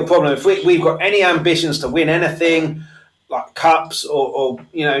a real problem. If we've got any ambitions to win anything, like cups or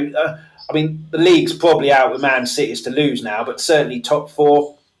I mean, the league's probably out with Man City's to lose now, but certainly top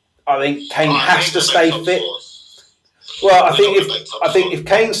four, I think Kane has to stay fit. Well, I think if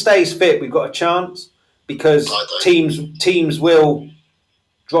Kane stays fit, we've got a chance because teams will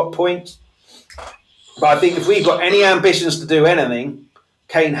drop points. But I think if we've got any ambitions to do anything,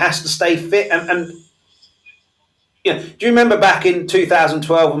 Kane has to stay fit. And do you remember back in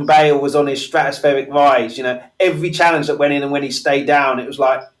 2012 when Bale was on his stratospheric rise? Every challenge that went in and when he stayed down, it was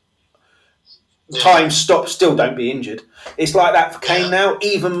like time stop, still don't be injured. It's like that for Kane now,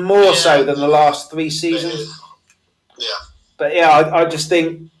 even more so than the last 3 seasons. Yeah. But I just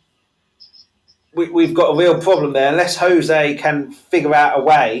think we've got a real problem there. Unless Jose can figure out a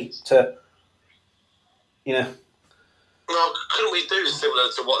way to, Well, couldn't we do similar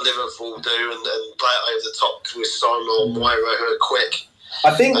to what Liverpool do and play it over the top with Son or Moira who are quick?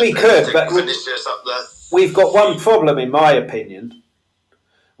 I think we could, but we've got one problem, in my opinion.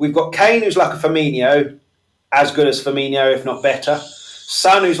 We've got Kane, who's like a Firmino, as good as Firmino, if not better.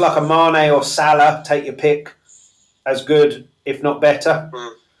 Son, who's like a Mane or Salah, take your pick, as good, if not better.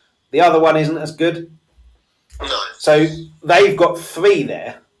 The other one isn't as good. No. So they've got 3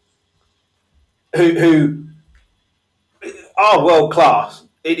 there who are world class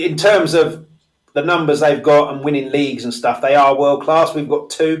in terms of the numbers they've got and winning leagues and stuff. They are world class. We've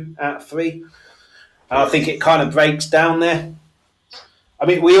got 2 out of 3, and I think it kind of breaks down there. I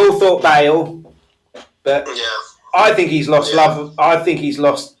mean, we all thought Bale, but I think he's lost love. I think he's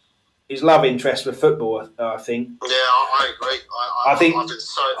lost his love interest with football. I think. Yeah, I agree. I think.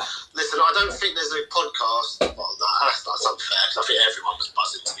 Listen, I don't think there's a podcast. Well, that's unfair because I think everyone was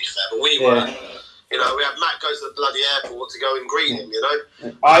buzzing, to be fair, but we were. We had Matt go to the bloody airport to go and greet him,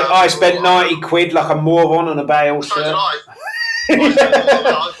 I spent 90 quid like a moron on a Bale shirt. So did I. I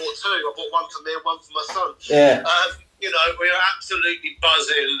bought 2. I bought one for me and one for my son. Yeah. We are absolutely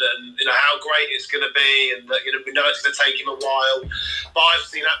buzzing and, how great it's going to be and that, we know it's going to take him a while. But I've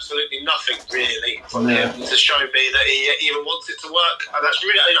seen absolutely nothing really from him to show me that he even wants it to work. And that's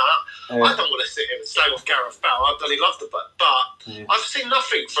really, I don't want to sit here and slag off Gareth Bale. I bloody love the but I've seen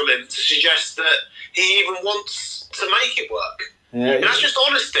nothing from him to suggest that he even wants to make it work. Yeah, and that's just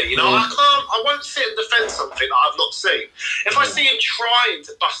honesty, I won't sit and defend something that I've not seen. If I see him trying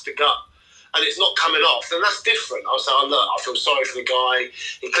to bust a gut and it's not coming off, then that's different. I'll say, look, I feel sorry for the guy.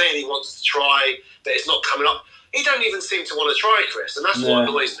 He clearly wants to try, but it's not coming up. He don't even seem to want to try, Chris, and that's what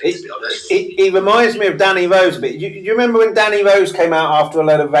annoys me, to be honest. He reminds me of Danny Rose a bit. You remember when Danny Rose came out after a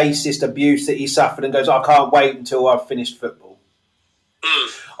load of racist abuse that he suffered and goes, I can't wait until I've finished football?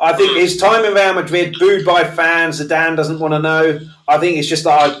 I think his time in Real Madrid, booed by fans, Zidane doesn't want to know. I think it's just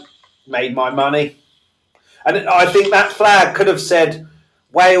that I made my money. And I think that flag could have said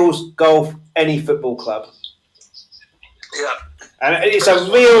Wales, golf, any football club. Yeah. And it's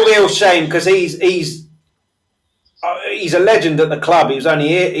a real shame because he's a legend at the club.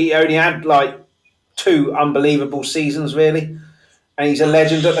 He only had like 2 unbelievable seasons really, and he's a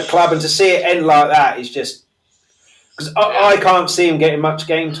legend at the club. And to see it end like that is just because I can't see him getting much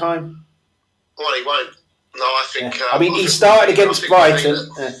game time. Well, he won't. No, I think. I mean, he started against Brighton.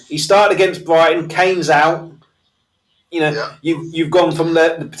 He started against Brighton. Kane's out. You've gone from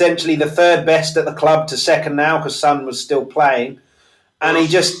the potentially the 3rd best at the club to 2nd now because Son was still playing, and he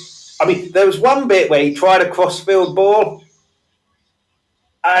just. I mean, there was one bit where he tried a cross-field ball,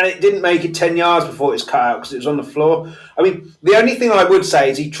 and it didn't make it 10 yards before it was cut out because it was on the floor. I mean, the only thing I would say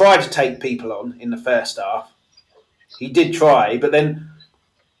is he tried to take people on in the first half. He did try, but then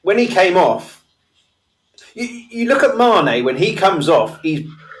when he came off, you look at Mane, when he comes off, he's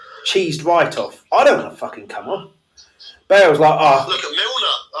cheesed right off. I don't want to fucking come on. Bale's like, oh. Look at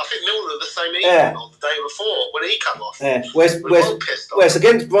Milner. I think Milner the same evening or the day before when he come off. Yeah. Whereas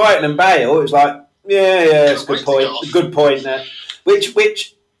against Brighton and Bale, it was like, it's a good point. Good point there.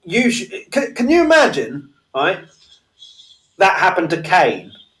 Which you can you imagine, right? That happened to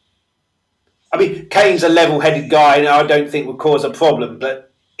Kane. I mean, Kane's a level-headed guy, and I don't think would cause a problem.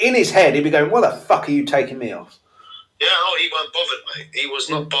 But in his head, he'd be going, "What the fuck are you taking me off?" Yeah, he wasn't bothered, mate. He was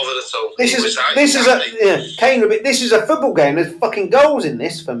not bothered at all. This is a football game. There's fucking goals in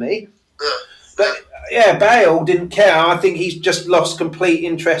this for me. Yeah. But Bale didn't care. I think he's just lost complete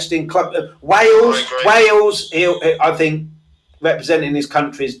interest in club. Wales. I think representing his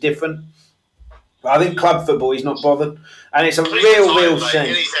country is different. But I think club football, he's not bothered, and it's a real shame.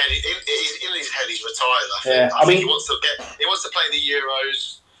 In his head, he's retired. I think he wants to play the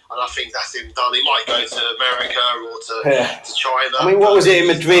Euros. And I think that's him done. He might go to America or to China. I mean, what was it in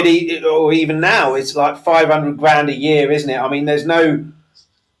Madrid, or even now? It's like 500 grand a year, isn't it? I mean, there's no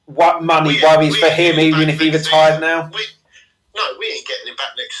money worries for him, even if he retired now. We ain't getting him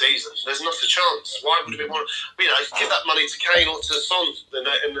back next season. There's not a chance. Why would we want? Give that money to Kane or to Son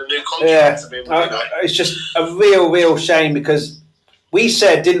in the new contract. It's just a real shame because we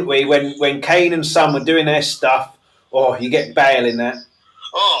said, didn't we, when Kane and Son were doing their stuff, you get Bale in there.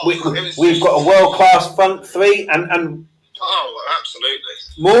 We've got a world-class front three, and absolutely.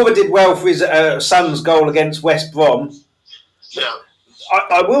 Moura did well for his son's goal against West Brom. Yeah,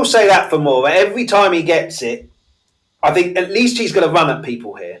 I will say that for Moura. Every time he gets it, I think at least he's going to run at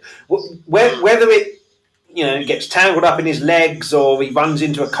people here. Whether it gets tangled up in his legs or he runs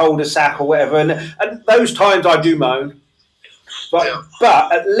into a cul-de-sac or whatever, and those times I do moan.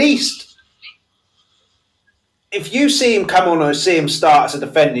 But at least. If you see him come on or see him start as a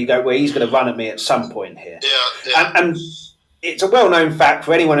defender, you go, well, he's going to run at me at some point here. Yeah. And it's a well-known fact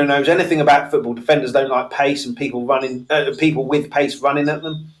for anyone who knows anything about football, defenders don't like pace and people with pace running at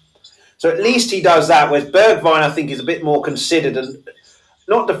them. So at least he does that, whereas Bergwijn, I think, is a bit more considered and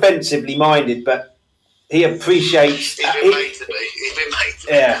not defensively minded, but he appreciates... He's been made to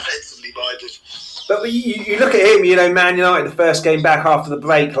be defensively minded. But you look at him, Man United, the first game back after the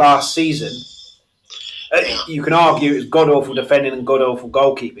break last season... You can argue it was god-awful defending and god-awful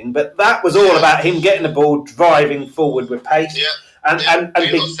goalkeeping, but that was all about him getting the ball, driving forward with pace.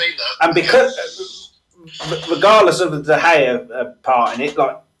 Because, regardless of the De Gea part in it,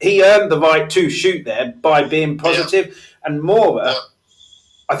 he earned the right to shoot there by being positive. Yeah. And Moura,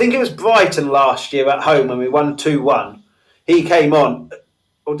 I think it was Brighton last year at home when we won 2-1. He came on,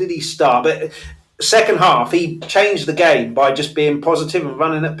 or did he start? But second half, he changed the game by just being positive and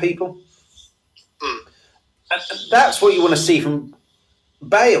running at people. And that's what you want to see from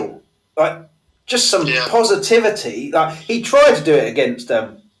Bale, just some positivity. He tried to do it against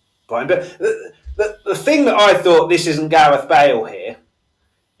Brighton, but the thing that I thought this isn't Gareth Bale here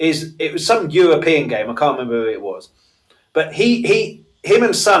is it was some European game. I can't remember who it was, but him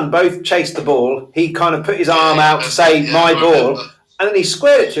and Son both chased the ball. He kind of put his arm out to say my ball, and then he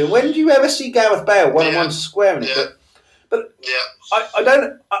squared it to him. When did you ever see Gareth Bale one-on-one squaring it? But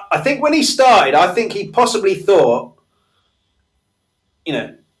I think when he started, I think he possibly thought,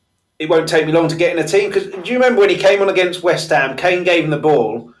 it won't take me long to get in a team. Because do you remember when he came on against West Ham? Kane gave him the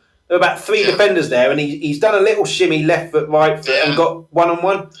ball. There were about three defenders there, and he's done a little shimmy, left foot, right foot, and got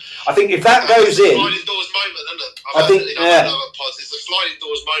one-on-one. I think if that goes in, sliding doors moment, isn't it? It's a sliding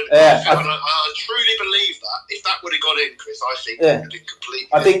doors moment. I truly believe that if that would have got in, Chris, I think it would have been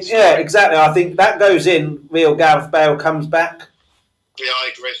completely. Exactly. I think that goes in. Real Gareth Bale comes back. Yeah,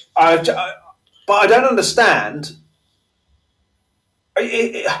 I agree. But I don't understand.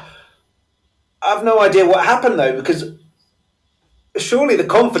 I have no idea what happened though, because surely the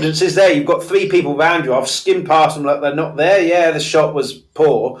confidence is there. You've got three people around you. I've skimmed past them like they're not there. Yeah, the shot was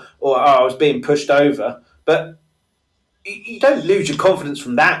poor, or I was being pushed over. But you don't lose your confidence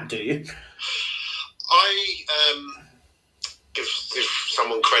from that, do you? I give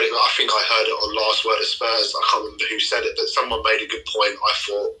someone credit. I think I heard it on Last Word of Spurs. I can't remember who said it, but someone made a good point. I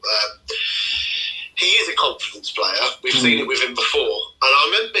thought he is a confidence player. We've seen it with him before. And I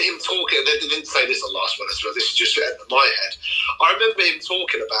remember him talking, they didn't say this on Last Word of Spurs, this is just in my head. I remember him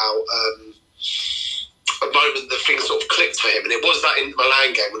talking about a moment that things sort of clicked for him, and it was that in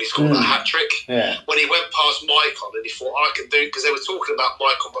Milan game when he scored that hat-trick. Yeah. When he went past Maicon and he thought, I can do it, because they were talking about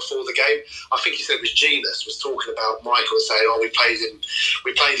Maicon before the game. I think he said it was Genus was talking about Maicon, saying,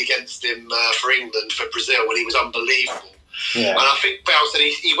 we played against him for England, for Brazil, and he was unbelievable. Yeah. And I think Bale said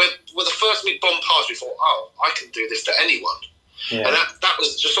he went, the first big bomb pass, we thought, I can do this to anyone. And that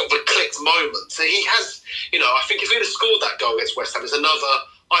was just sort of a clicked moment. So he has, I think if he'd have scored that goal against West Ham, it's another,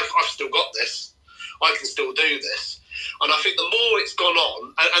 I've still got this. I can still do this. And I think the more it's gone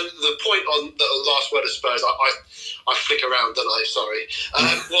on, and the point on the last word of Spurs, I flick around, don't I? Sorry,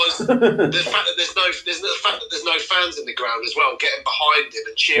 was the fact that there's no fans in the ground as well, getting behind him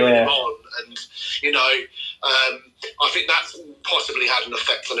and cheering him on, and I think that's possibly had an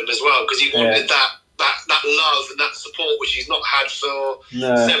effect on him as well, because he wanted that love and that support which he's not had for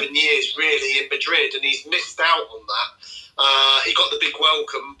 7 years really in Madrid, and he's missed out on that. He got the big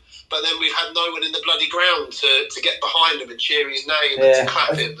welcome. But then we've had no one in the bloody ground to get behind him and cheer his name and to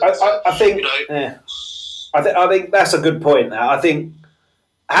clap him. I think that's a good point now. I think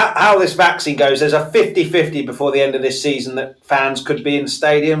how this vaccine goes, there's a 50-50 before the end of this season that fans could be in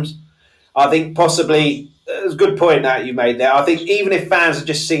stadiums. I think possibly, it's a good point that you made there. I think even if fans are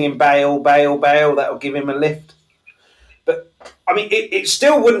just singing Bale, Bale, Bale, that'll give him a lift. But, I mean, it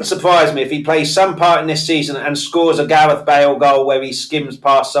still wouldn't surprise me if he plays some part in this season and scores a Gareth Bale goal where he skims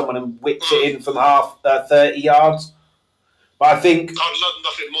past someone and whips it in from 30 yards. But I think... I'd love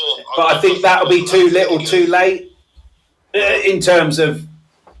nothing more. But I think that'll be too little, too late in terms of...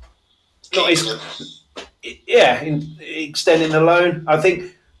 in extending the loan. I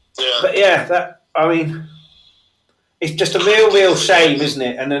think... But it's just a real shame, isn't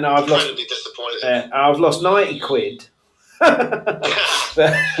it? And then I've lost... Incredibly disappointed. I've lost 90 quid. but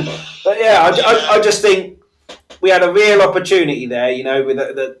I just think we had a real opportunity there, with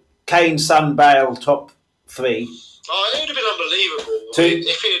the Kane, Son, Bale top three. Oh, it would have been unbelievable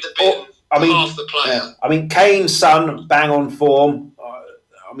if he had been half the player. I mean, Kane, Son, bang on form.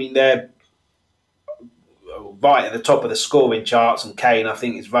 I mean, they're right at the top of the scoring charts, and Kane, I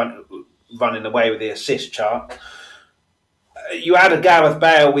think, is running away with the assist chart. You had a Gareth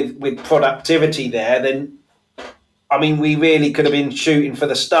Bale with productivity there, then. I mean, we really could have been shooting for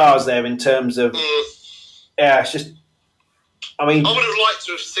the stars there in terms of... it's just... I would have liked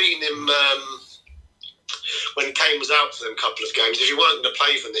to have seen him when Kane was out for them couple of games, if you weren't going to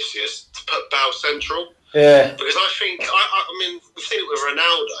play for this year, to put Bale central. Yeah. Because I think... we've seen it with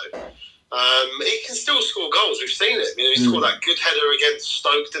Ronaldo. He can still score goals. We've seen it. He scored that good header against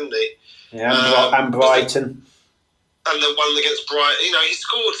Stoke, didn't he? Yeah, and Brighton. And the one against Brighton, he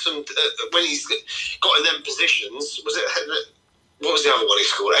scored some when he's got in them positions. What was the other one he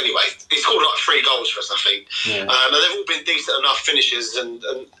scored? Anyway, he scored like 3 goals for us, I think. Yeah. And they've all been decent enough finishes, and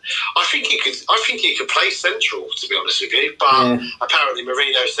I think he could play central, to be honest with you. But apparently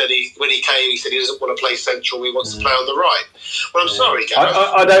Mourinho said when he came, he said he doesn't want to play central. He wants to play on the right. Well, I'm sorry, Gareth.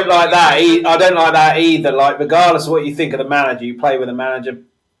 I don't like that. I don't like that either. Like, regardless of what you think of the manager, you play with the manager.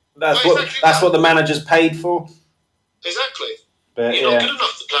 That's what the manager's paid for. Exactly. But, you're not good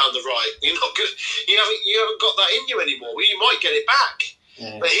enough to play on the right. You're not good. You haven't got that in you anymore. Well, you might get it back.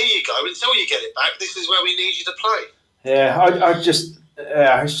 Yeah. But here you go. Until you get it back, this is where we need you to play. Yeah,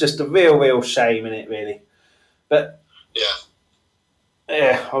 it's just a real shame in it, really. But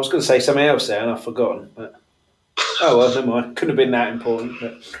I was going to say something else there and I've forgotten. But never mind. Couldn't have been that important.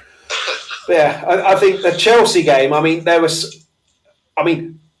 But I think the Chelsea game.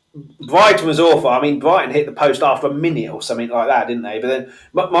 Brighton was awful. Brighton hit the post after a minute or something like that, didn't they? But then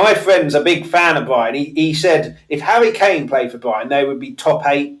my friend's a big fan of Brighton. He said if Harry Kane played for Brighton, they would be top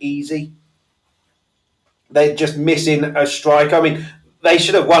 8 easy. They're just missing a striker. They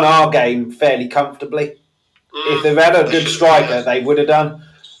should have won our game fairly comfortably. If they've had a good striker, they would have done.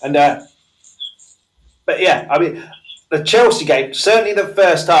 And the Chelsea game, certainly the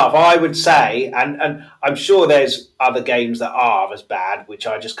first half, I would say, and I'm sure there's other games that are as bad, which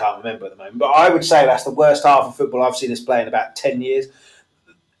I just can't remember at the moment, but I would say that's the worst half of football I've seen us play in about 10 years.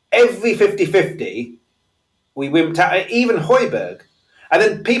 Every 50-50, we wimped out, even Højbjerg. And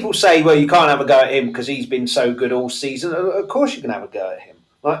then people say, well, you can't have a go at him because he's been so good all season. Of course you can have a go at him.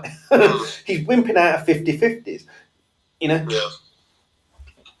 He's wimping out of 50-50s. Yeah.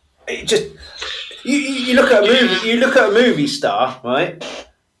 It just... You look at a movie. You look at a movie star, right?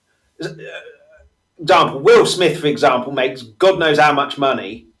 Example: Will Smith, for example, makes God knows how much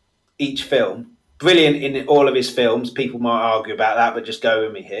money each film. Brilliant in all of his films. People might argue about that, but just go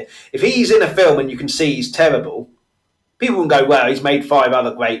with me here. If he's in a film and you can see he's terrible, people will go, "Well, he's made 5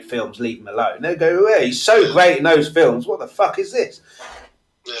 other great films. Leave him alone." They'll go, "Well, he's so great in those films. What the fuck is this?"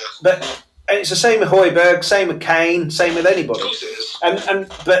 Yeah. But it's the same with Højbjerg, same with Kane, same with anybody. Of course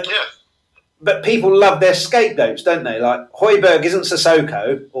it is. But people love their scapegoats, don't they? Like, Højbjerg isn't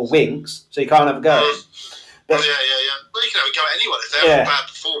Sissoko or Winks, so you can't have a go. Well, you can have a go at anyone if they have a bad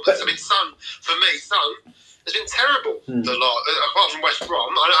performance. Son has been terrible. Apart from West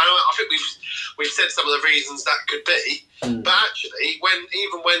Brom, I think we've said some of the reasons that could be. But actually,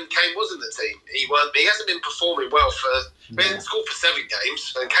 even when Kane was in the team, he hasn't been performing well for. He hasn't scored for 7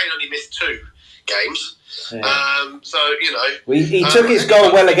 games, and Kane only missed 2 games. Yeah. So he took his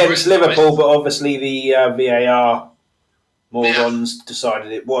goal well against Liverpool, but obviously the VAR morons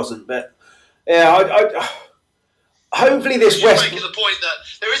decided it wasn't. But I hopefully this West making the point that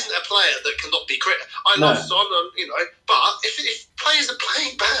there isn't a player that cannot be critical. I love Son, but if players are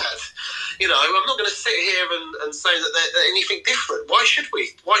playing bad, I'm not going to sit here and say that they're anything different. Why should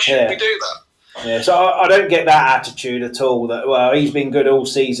we? Why should we do that? Yeah, so I don't get that attitude at all. That he's been good all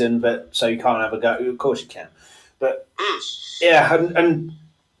season, but so you can't have a go. Of course you can, but and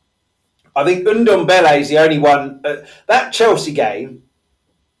I think Ndombele is the only one that Chelsea game.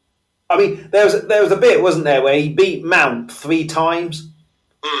 I mean, there was a bit, wasn't there, where he beat Mount 3 times.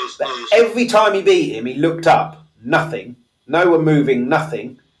 Every time he beat him, he looked up, nothing, no one moving,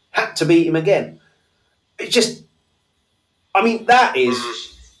 nothing. Had to beat him again. It's just, I mean, that is.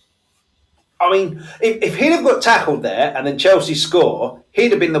 I mean, if he'd have got tackled there and then Chelsea score,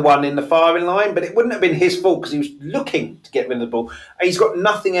 he'd have been the one in the firing line, but it wouldn't have been his fault because he was looking to get rid of the ball. And he's got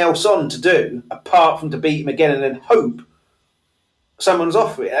nothing else on to do apart from to beat him again and then hope someone's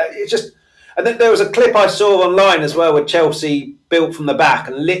off it. It's just, and then there was a clip I saw online as well where Chelsea built from the back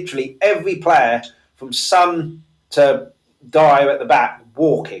and literally every player from Son to Dyer at the back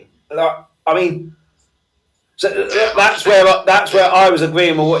walking. I mean, so that's where I was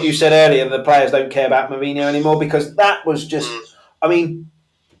agreeing with what you said earlier. The players don't care about Mourinho anymore because that was just. I mean,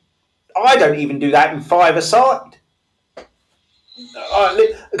 I don't even do that in 5-a-side.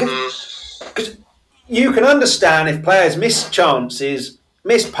 Because you can understand if players miss chances,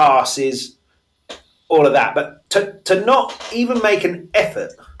 miss passes, all of that, but to not even make an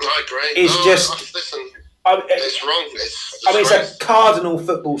effort is just. Listen, it's wrong. It's a cardinal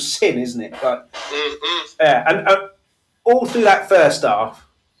football sin, isn't it? Like, yeah, and all through that first half,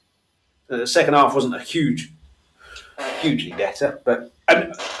 the second half wasn't hugely better, but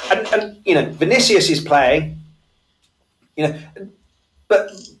and Vinicius is playing,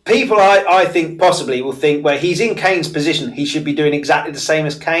 but people I think possibly will think where he's in Kane's position, he should be doing exactly the same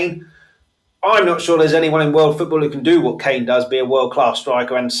as Kane. I'm not sure there's anyone in world football who can do what Kane does, be a world-class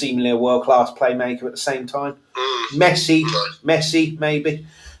striker and seemingly a world-class playmaker at the same time. Messi, maybe.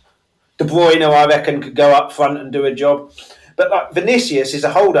 De Bruyne, I reckon, could go up front and do a job. But like Vinicius is a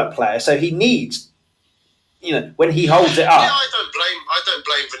hold-up player, so he needs, when he holds it up. Yeah, I don't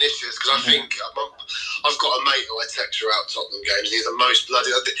blame Vinicius because I think I've got a mate who I text throughout Tottenham games. He's the most bloody.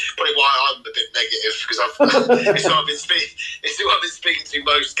 Probably why I'm a bit negative because it's who I've been speaking to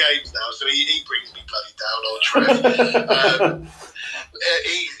most games now. So he brings me bloody down, old Trev.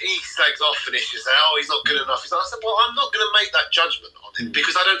 He slags off Vinicius. He's not good enough. I said, well, I'm not going to make that judgment on him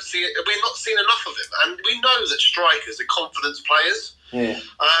because I don't see it. We're not seeing enough of him, and we know that strikers are confidence players. Yeah.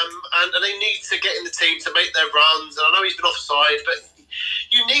 And they need to get in the team to make their runs. And I know he's been offside, but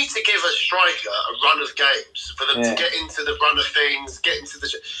you need to give a striker a run of games for them to get into the run of things, get into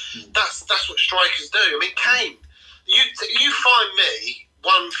the. That's what strikers do. I mean, Kane. You find me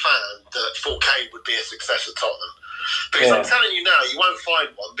one fan that thought Kane would be a success at Tottenham, because I'm telling you now, you won't find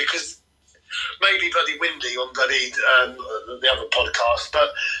one because. Maybe bloody Windy on bloody the other podcast,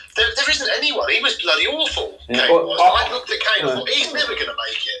 but there isn't anyone. He was bloody awful. Yeah, Kane was. I looked at Kane and thought he's never going to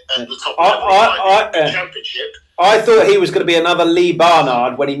make it at the top of the Championship. I thought he was going to be another Lee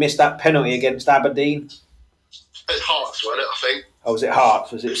Barnard when he missed that penalty against Aberdeen. It's Hearts, wasn't it? I think. Oh, was it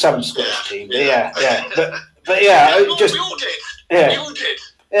Hearts? Was it some Scottish team? Yeah. But we all did. Yeah, we all did.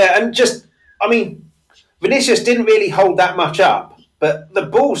 Yeah, and just Vinicius didn't really hold that much up. But the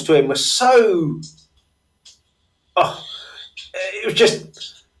balls to him were so. It was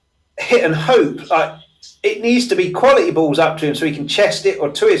just hit and hope. Like it needs to be quality balls up to him so he can chest it or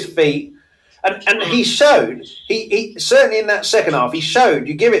to his feet. And he showed. He certainly in that second half he showed.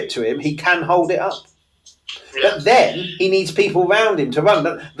 You give it to him, he can hold it up. Yeah. But then he needs people around him to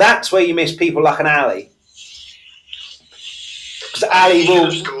run. That's where you miss people like an Ali. Because Ali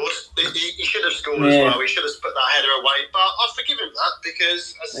will. He should have scored as well. He should have put that header away. But I forgive him that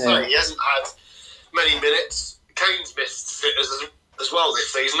because, as I say, he hasn't had many minutes. Kane's missed sitters as well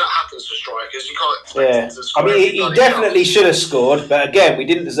this season. That happens for strikers. You can't expect him to score. He definitely should have scored. But again, we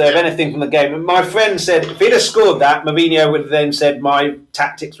didn't deserve anything from the game. And my friend said if he'd have scored that, Mourinho would have then said my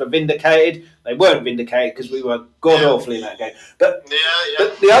tactics were vindicated. They weren't vindicated because we were god-awful in that game. But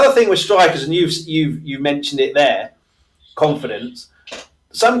the other thing with strikers, and you mentioned it there, confidence.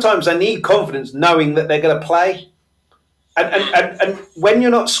 Sometimes they need confidence knowing that they're going to play. And when you're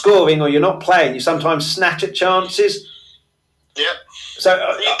not scoring or you're not playing, you sometimes snatch at chances. Yeah. So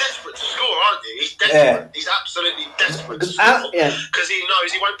you're desperate to score, aren't you? He's desperate. Yeah. He's absolutely desperate because he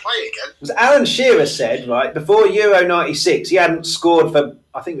knows he won't play again. Because Alan Shearer said, right, before Euro 96, he hadn't scored for,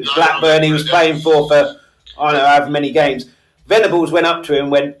 I think it was Blackburn, he was playing for, I don't know, however many games. Venables went up to him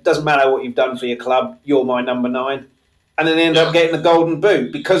and went, doesn't matter what you've done for your club, you're my number 9. And then they ended up getting the golden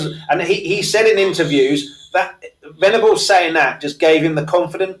boot. And he said in interviews that Venables saying that just gave him the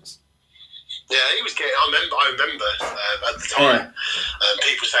confidence. Yeah, he was getting. I remember at the time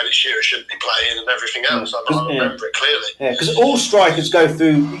people saying that Shearer shouldn't be playing and everything else. I remember it clearly. Yeah, because all strikers go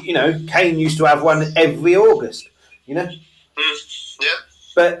through. You know, Kane used to have one every August. You know. Yeah.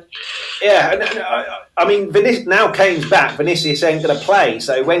 But I mean, now Kane's back. Vinicius ain't going to play.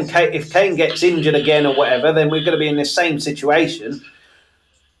 So if Kane gets injured again or whatever, then we're going to be in the same situation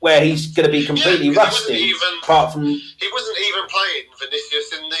where he's going to be completely rusty. Apart from he wasn't even playing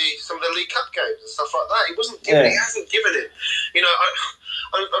Vinicius in some of the League Cup games and stuff like that. He wasn't. He hasn't given it. You know,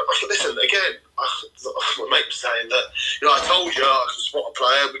 I listen again. My mate was saying that. You know, I told you I could spot a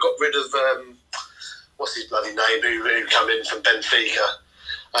player. We got rid of what's his bloody name? Who come in from Benfica?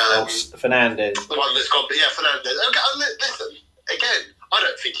 Fernandes. The one that's gone. Yeah, Fernandes. Listen again. I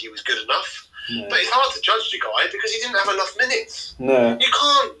don't think he was good enough. No. But it's hard to judge the guy because he didn't have enough minutes. No, you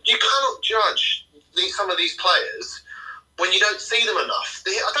cannot judge some of these players when you don't see them enough.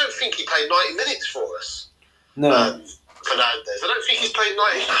 I don't think he played 90 minutes for us. No, Fernandes. I don't think he's played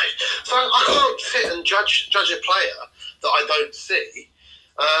 90 minutes. So I can't sit and judge a player that I don't see.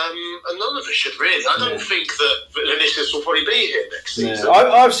 And none of us should really. I don't think that Vinicius will probably be here next season.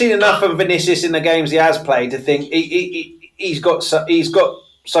 I've seen enough of Vinicius in the games he has played to think he's got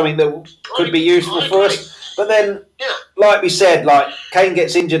something that could be useful for us. But then, like we said, like Kane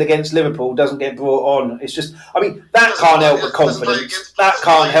gets injured against Liverpool, doesn't get brought on. It's just, I mean, that can't help with confidence. That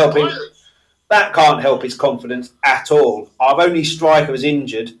can't help him. That can't help his confidence at all. Our only striker is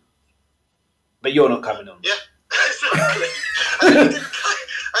injured, but you're not coming on. Yeah, exactly. and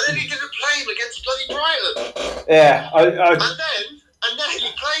then he didn't play him against bloody Brighton. Yeah, And then he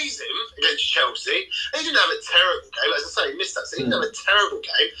plays him against Chelsea. He didn't have a terrible game. As I say, he missed that. So he didn't have a terrible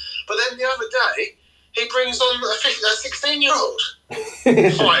game. But then the other day, he brings on a 16-year-old. Fine,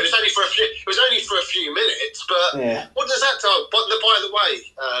 it was only for a few minutes. But what does that tell? But by the way,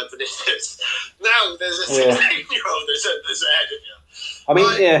 Vinicius, now there's a 16-year-old that's ahead of you. I mean,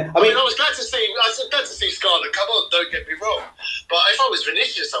 I was glad to see. I was glad to see Scarlett come on. Don't get me wrong. But if I was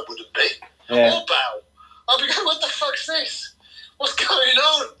Vinicius, I wouldn't be. Or Bow. I'd be going, what the fuck's this? What's going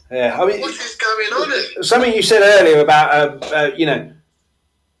on? Yeah, I mean, what is going on here? Something you said earlier about, you know,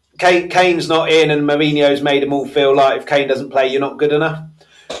 Kane's not in and Mourinho's made them all feel like if Kane doesn't play, you're not good enough.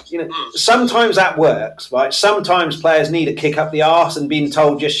 You know, sometimes that works, right? Sometimes players need a kick up the arse and being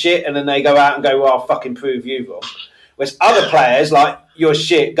told you're shit, and then they go out and go, well, I'll fucking prove you wrong. Whereas other players, like, you're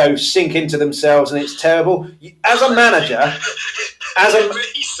shit, go sink into themselves and it's terrible. As a manager...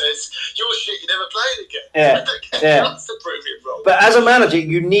 He says, you're shit, you never played again. Yeah. But as a manager,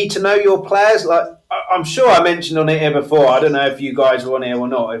 you need to know your players. Like, I'm sure I mentioned on it here before. I don't know if you guys were on here or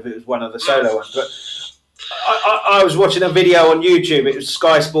not, if it was one of the solo ones. But I was watching a video on YouTube. It was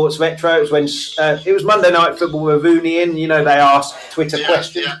Sky Sports Retro. It was when it was Monday Night Football with Rooney in. You know, they asked Twitter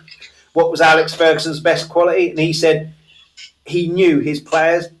questions. Yeah. What was Alex Ferguson's best quality? And he said he knew his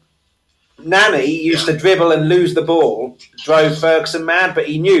players. Nani used to dribble and lose the ball, drove Ferguson mad, but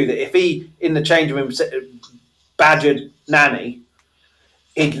he knew that if he, in the change room, badgered Nani,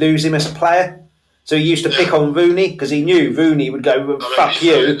 he'd lose him as a player. So he used to pick on Rooney because he knew Rooney would go, fuck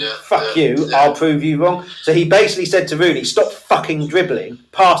you, I'll prove you wrong. So he basically said to Rooney, stop fucking dribbling,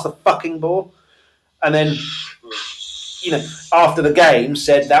 pass the fucking ball. And then, you know, after the game,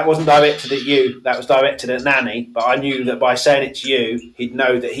 said that wasn't directed at you, that was directed at Nani. But I knew that by saying it to you, he'd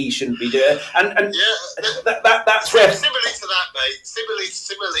know that he shouldn't be doing it. And that's where similarly to that, mate. Similarly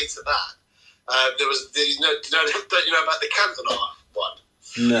to that, there was do you know about the Cantona one?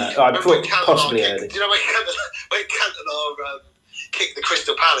 No, I possibly heard it. Do you know when Cantona kicked the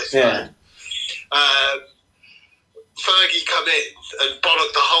Crystal Palace? Yeah. Fergie come in and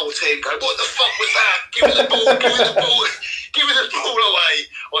bollocked the whole team, going, what the fuck was that? Give me the ball, give me the ball away,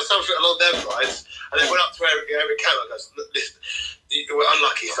 or something along them lines. And then went up to Eric Cantona and goes, look, listen, we're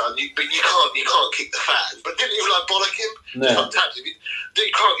unlucky, son, but you can't kick the fan. But didn't even like bollock him. No. You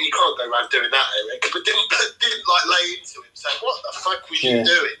can't go around doing that, Eric. But didn't like lay into him, saying, what the fuck was you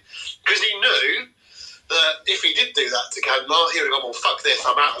doing? Because he knew that if he did do that to Cantona, he would have gone, well, fuck this,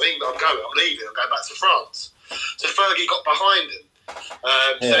 I'm out of England, I'm leaving, I'm going back to France. So Fergie got behind him.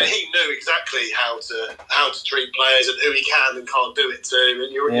 So he knew exactly how to treat players and who he can and can't do it to.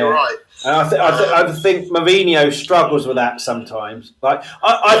 And you're right. And I think Mourinho struggles with that sometimes. Like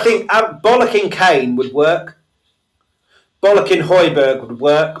I think bollocking Kane would work. Bollocking Højbjerg would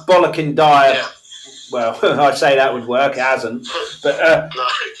work. Bollocking Dyer. Yeah. Well, I'd say that would work. It hasn't. But no.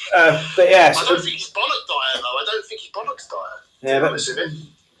 But yes. I don't think he's bollocked Dyer though. I don't think he bollocks Dyer. Yeah, but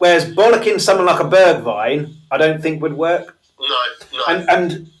whereas bollocking someone like a Bergwijn, I don't think would work. No.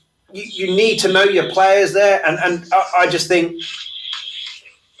 And you need to know your players there, and I just think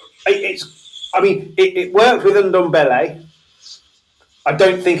it worked with Ndombele. I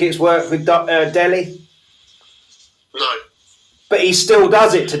don't think it's worked with Dele. No. But he still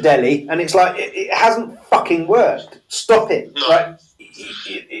does it to Dele, and it's like it hasn't fucking worked. Stop it! No. Right?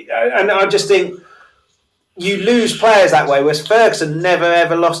 And I just think you lose players that way. Whereas Ferguson never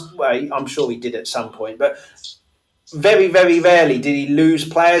ever lost. Well, I'm sure he did at some point, but very, very rarely did he lose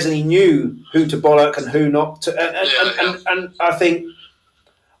players, and he knew who to bollock and who not to. And I think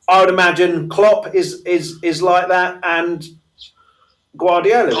I would imagine Klopp is like that, and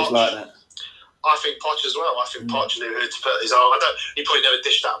Guardiola is like that. I think Poch as well. I think Poch knew who to put his arm. He probably never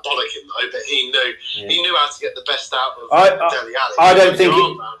dished out bollocking though, but he knew how to get the best out of Dele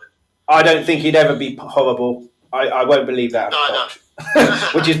Alli. I don't think he'd ever be horrible. I won't believe that. No.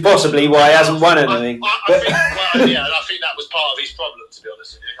 Which is possibly why he hasn't won anything. I think that was part of his problem, to be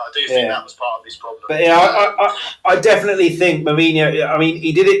honest with you. I do think that was part of his problem. But I definitely think Mourinho, I mean,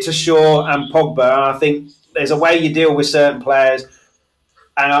 he did it to Shaw and Pogba, and I think there's a way you deal with certain players,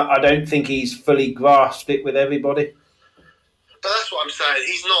 and I don't think he's fully grasped it with everybody. But that's what I'm saying.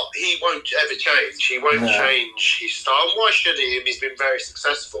 He won't ever change. He won't change his style. And why should he? He's been very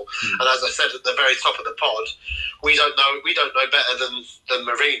successful. And as I said at the very top of the pod, we don't know better than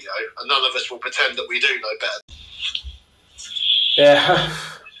Mourinho, and none of us will pretend that we do know better. Yeah.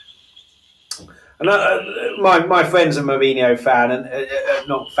 And my friend's a Mourinho fan, and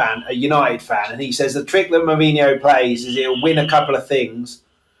not fan, a United fan, and he says the trick that Mourinho plays is he'll win a couple of things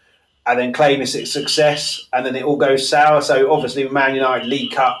and then claim it's a success, and then it all goes sour. So obviously Man United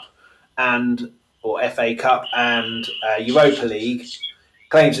League Cup or FA Cup and Europa League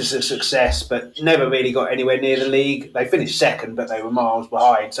claims it's a success, but never really got anywhere near the league. They finished second, but they were miles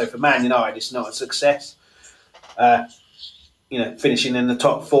behind. So for Man United, it's not a success. Finishing in the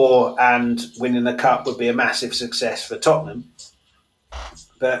top four and winning the cup would be a massive success for Tottenham.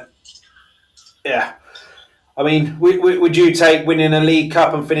 But yeah, I mean, would you take winning a League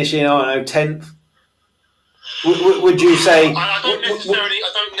Cup and finishing, 10th? Would you say? I don't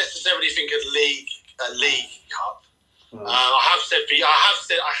necessarily think a League Cup. I have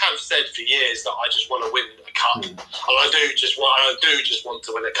said for years that I just want to win a cup, and I do just want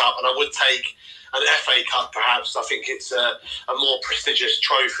to win a cup, and I would take an FA Cup perhaps. I think it's a more prestigious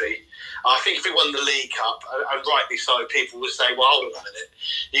trophy. I think if we won the League Cup, and rightly so, people would say, well, hold on a minute,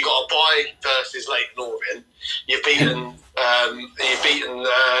 you got to buy versus Leyton Orient. You've beaten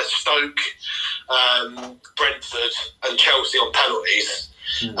Stoke, Brentford and Chelsea on penalties.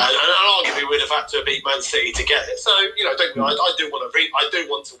 And arguably we'd have had to beat Man City to get it. So I do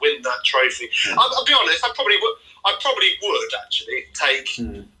want to win that trophy. I'll be honest, I probably would actually take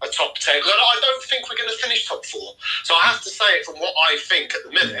a top 10. I don't think we're going to finish top 4. So I have to say it from what I think at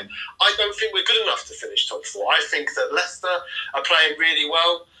the minute. I don't think we're good enough to finish top 4. I think that Leicester are playing really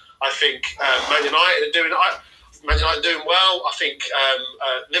well. I think Man United are doing well. I think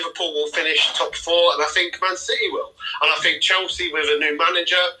Liverpool will finish top 4, and I think Man City will. And I think Chelsea, with a new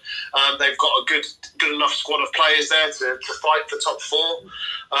manager, they've got a good enough squad of players there to fight for top 4.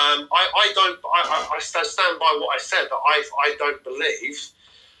 I stand by what I said, that I don't believe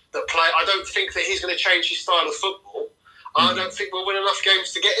that I don't think that he's going to change his style of football. I don't think we'll win enough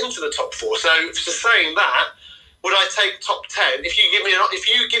games to get into the top 4. So saying that, would I take top 10? If you give me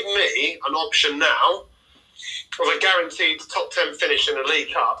an option now of a guaranteed top 10 finish in a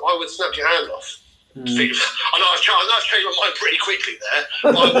League Cup, I would snap your hand off. I know I've changed my mind pretty quickly there,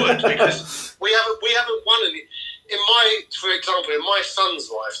 but I would, because we haven't won any. For example, in my son's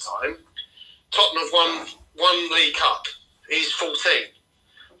lifetime, Tottenham have won one League Cup. He's 14.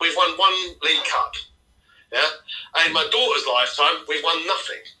 We've won one League Cup. Yeah, and in my daughter's lifetime, we've won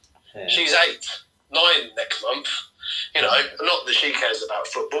nothing. Yeah. She's 9 next month. Not that she cares about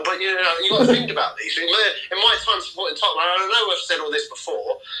football, but you got to think about these things. In my time supporting Tottenham, I know I've said all this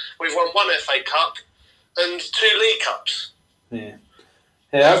before, we've won one FA Cup and 2 League Cups. Yeah.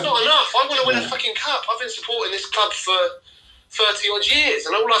 That's not enough. I want to win a fucking cup. I've been supporting this club for 30 odd years,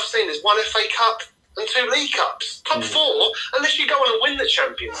 and all I've seen is one FA Cup and 2 League Cups. Top 4, unless you go on and win the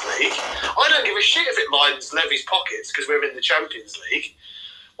Champions League. I don't give a shit if it lines Levy's pockets because we're in the Champions League.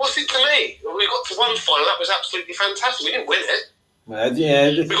 What's it to me? We got to one final. That was absolutely fantastic. We didn't win it. We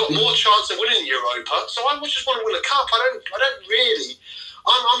got more chance of winning Europa. So I just want to win a cup. I don't really.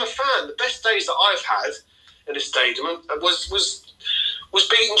 I'm a fan. The best days that I've had in the stadium was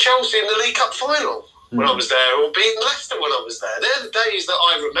beating Chelsea in the League Cup final when I was there, or beating Leicester when I was there. They're the days that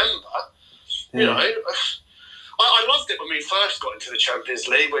I remember. You know, I loved it when we first got into the Champions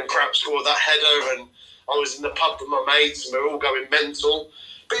League, when Kraup scored that header and I was in the pub with my mates and we were all going mental.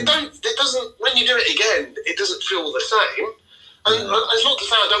 But it doesn't, when you do it again, it doesn't feel the same. And it's not to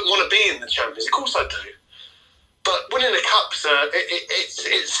say I don't want to be in the Champions League, of course I do. But winning the cups,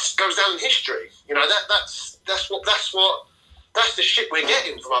 it goes down in history. You know, that's the shit we're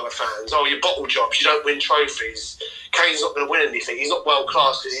getting from other fans. Oh, you bottle jobs, you don't win trophies. Kane's not going to win anything. He's not world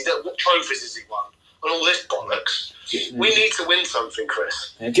class because what trophies has he won? And all this bollocks. We need to win something,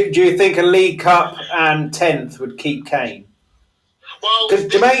 Chris. Do you think a League Cup and 10th would keep Kane? Well, because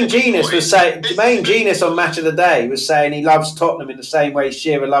Jermaine Genius on Match of the Day was saying he loves Tottenham in the same way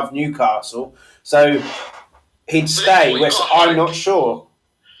Shearer loved Newcastle, so he'd stay. Which I'm not sure.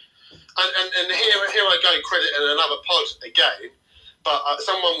 And here I go credit in another pod again. But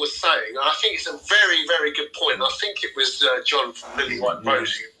someone was saying, and I think it's a very, very good point. And I think it was John from Lily White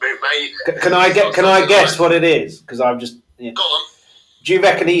Rose who made it. Can I guess what it is? Because I'm just. Yeah. Go on. Do you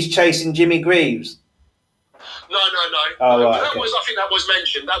reckon he's chasing Jimmy Greaves? No. Oh, right, I think that was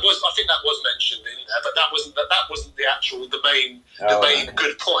mentioned. I think that was mentioned in there, but that wasn't the main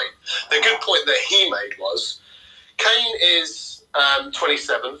good point. The good point that he made was Kane is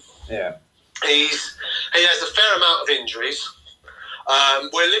 27. Yeah. He has a fair amount of injuries.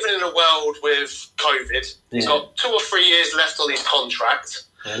 We're living in a world with COVID. He's got 2 or 3 years left on his contract.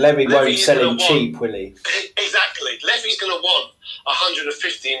 Yeah, Levy won't sell him cheap, will he? Exactly. Levy's going to want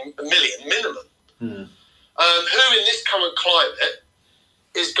 150 million minimum. Who in this current climate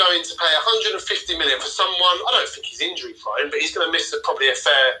is going to pay 150 million for someone? I don't think he's injury prone, but he's going to miss probably a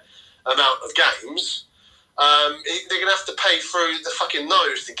fair amount of games. They're going to have to pay through the fucking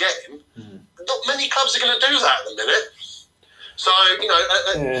nose to get him. Not many clubs are going to do that at the minute. So, you know,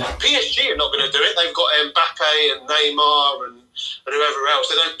 PSG are not going to do it. They've got Mbappe and Neymar and whoever else.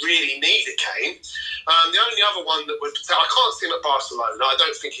 They don't really need a Kane. The only other one that would... I can't see him at Barcelona. I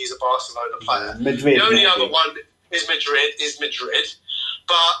don't think he's a Barcelona player. Madrid. The only other one is Madrid.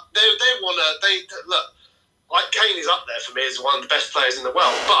 But they want to... Look, like Kane is up there for me as one of the best players in the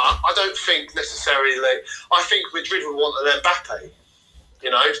world. But I don't think necessarily... I think Madrid would want an Mbappe. You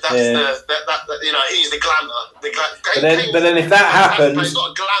know, that's you know, he's the glamour. But then if that happens, he's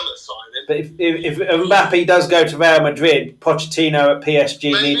got a glamour signing. But if Mbappe does go to Real Madrid, Pochettino at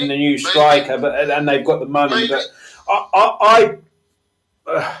PSG needing a new striker, and they've got the money. But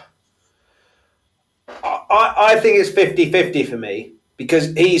I think it's 50-50 for me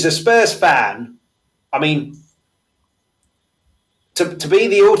because he's a Spurs fan. I mean, to be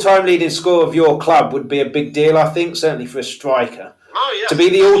the all-time leading scorer of your club would be a big deal. I think certainly for a striker. Oh, yeah. To be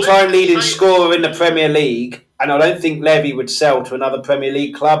the all-time leading scorer in the Premier League, and I don't think Levy would sell to another Premier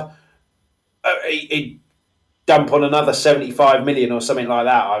League club. He'd dump on another 75 million or something like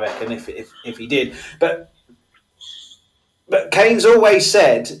that, I reckon, if he did. But Kane's always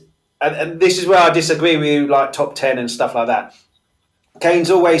said, and this is where I disagree with you, like top 10 and stuff like that. Kane's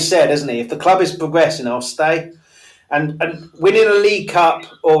always said, hasn't he, if the club is progressing, I'll stay. And winning a League Cup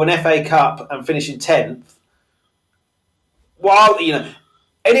or an FA Cup and finishing 10th, while, you know,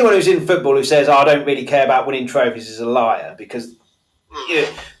 anyone who's in football who says, I don't really care about winning trophies is a liar because, you know,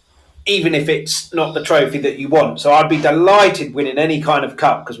 even if it's not the trophy that you want. So I'd be delighted winning any kind of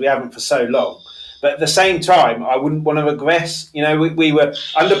cup because we haven't for so long. But at the same time, I wouldn't want to regress. You know, we were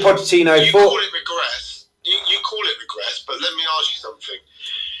under Pochettino. You call it regress. You call it regress, but let me ask you something.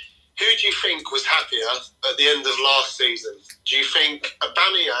 Who do you think was happier at the end of last season? Do you think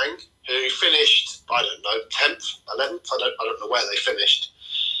Aubameyang, who finished, I don't know, 10th, 11th, I don't know where they finished,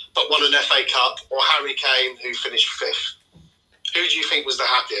 but won an FA Cup, or Harry Kane, who finished 5th? Who do you think was the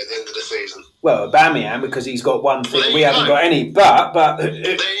happier at the end of the season? Well, Aubameyang, because he's got one thing we haven't got any. But there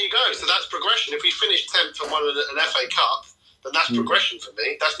you go. So that's progression. If we finished 10th and won an FA Cup, then that's progression for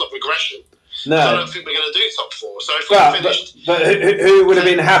me. That's not regression. No, I don't think we're going to do top 4. So if we finished, but who would have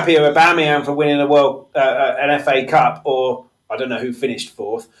been happier, Aubameyang for winning an FA Cup, or I don't know who finished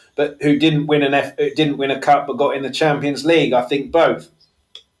 4th, but who didn't win a cup but got in the Champions League? I think both.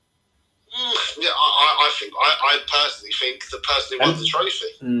 Yeah, I personally think the person who won the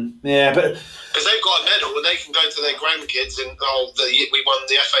trophy. Yeah, but because they've got a medal and they can go to their grandkids and we won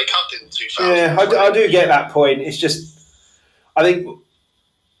the FA Cup in 2000. Yeah, I do get that point. It's just, I think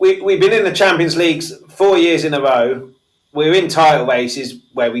we've been in the Champions League 4 years in a row. We're in title races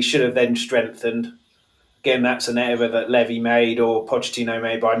where we should have then strengthened. Again, that's an error that Levy made or Pochettino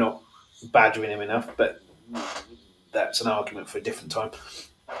made by not badgering him enough, but that's an argument for a different time.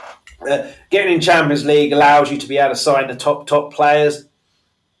 Getting in Champions League allows you to be able to sign the top players.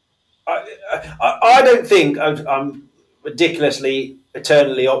 I don't think I'm ridiculously,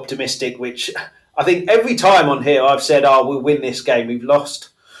 eternally optimistic, which I think every time on here I've said, we'll win this game, we've lost.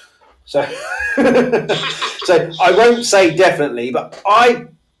 So, so I won't say definitely, but I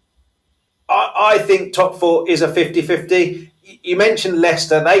think top four is a 50-50. You mentioned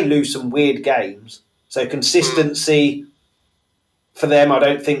Leicester, they lose some weird games. So consistency for them, I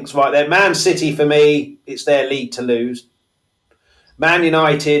don't think is right there. Man City, for me, it's their league to lose. Man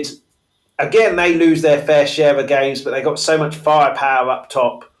United, again, they lose their fair share of games, but they got so much firepower up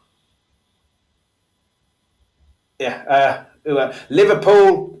top. Yeah,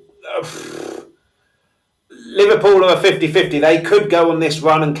 Liverpool are a 50-50. They could go on this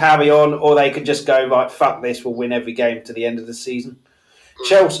run and carry on, or they could just go, right, fuck this, we'll win every game to the end of the season.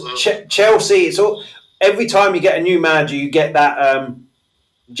 Chelsea, it's all, every time you get a new manager, you get that,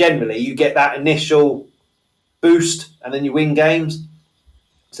 generally, you get that initial boost and then you win games.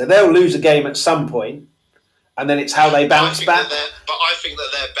 So they'll lose a game at some point, and then it's how they bounce back. But I think that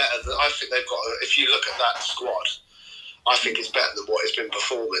they're better. I think they've got, if you look at that squad, I think it's better than what it's been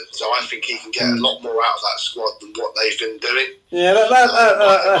performing. So I think he can get a lot more out of that squad than what they've been doing. Yeah,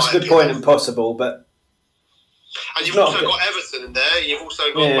 that's a good point and possible. But and you've also got Everton in there. You've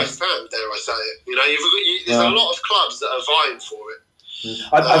also got West Ham, dare I say it. You know, there's a lot of clubs that are vying for it.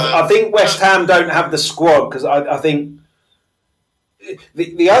 I think West Ham don't have the squad because I think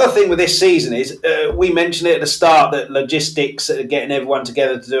the other thing with this season is we mentioned it at the start that logistics are getting everyone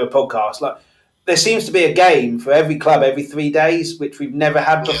together to do a podcast. Like, there seems to be a game for every club every 3 days, which we've never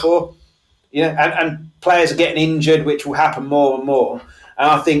had before. And players are getting injured, which will happen more and more. And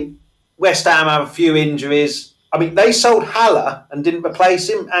I think West Ham have a few injuries. I mean, they sold Haller and didn't replace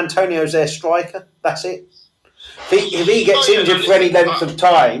him. Antonio's their striker. That's it. If he gets injured for any length of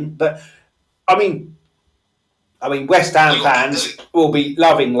time, but I mean, West Ham fans will be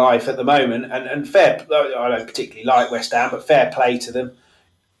loving life at the moment, and fair. I don't particularly like West Ham, but fair play to them.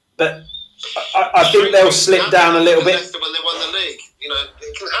 But I think they'll slip down a little bit. When they won the league,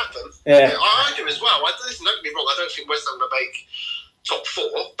 it can happen. Yeah, I do as well. Listen, don't get me wrong. I don't think West Ham will make top 4,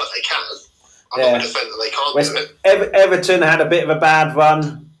 but they can. I'm not going to defend that they can't do it. Everton had a bit of a bad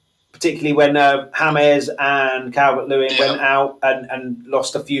run, particularly when James and Calvert-Lewin went out and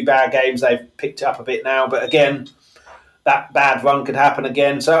lost a few bad games. They've picked it up a bit now, but again, that bad run could happen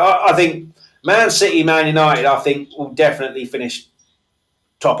again. So I think Man City, Man United, I think will definitely finish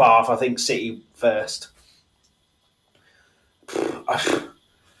top half. I think City first. I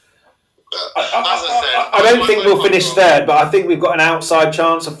don't think we'll finish third, but I think we've got an outside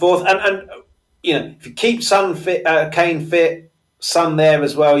chance of fourth. And if you keep Kane fit, Son there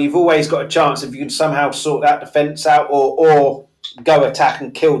as well, you've always got a chance if you can somehow sort that defence out or go attack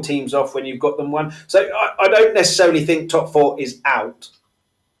and kill teams off when you've got them won. So I don't necessarily think top 4 is out.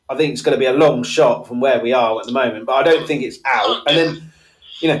 I think it's going to be a long shot from where we are at the moment, but I don't think it's out. And then,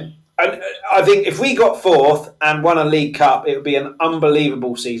 and I think if we got 4th and won a League Cup, it would be an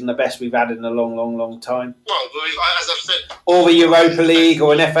unbelievable season, the best we've had in a long, long, long time. Well, as I've said, or the Europa League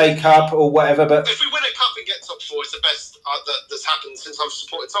or an FA Cup or whatever. But if we win a cup and get top 4, it's the best that's happened since I've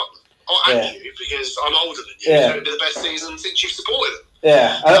supported Tottenham. You, because I'm older than you, so it'd be the best season since you've supported them.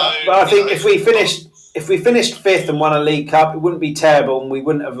 Yeah, but I think if we finished 5th and won a League Cup, it wouldn't be terrible, and we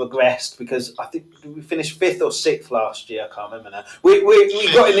wouldn't have regressed because I think we finished 5th or 6th last year. I can't remember now. We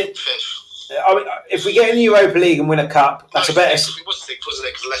got in it. I mean, if we get in the Europa League and win a cup, that's a better. It was 6th, wasn't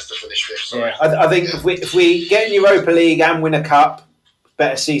it? Because Leicester finished 5th. Sorry. Yeah, I think if we get in Europa League and win a cup,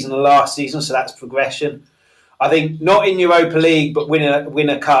 better season than last season, so that's progression. I think not in Europa League, but win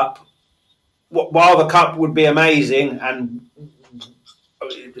a cup. While the cup would be amazing, and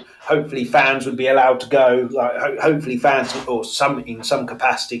hopefully fans would be allowed to go. Like hopefully fans or in some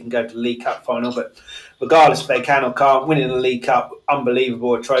capacity can go to the League Cup final. But regardless if they can or can't, winning the League Cup,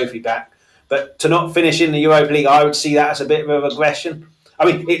 unbelievable, a trophy back. But to not finish in the Europa League, I would see that as a bit of a regression. I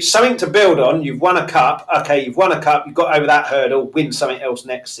mean, it's something to build on. You've won a cup. Okay, you've won a cup. You've got over that hurdle. Win something else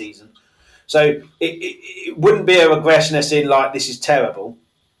next season. So it wouldn't be a regression as in like this is terrible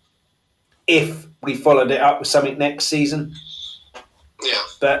if we followed it up with something next season. Yeah.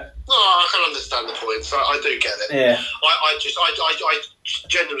 But No, I can understand the point. So I do get it. Yeah. I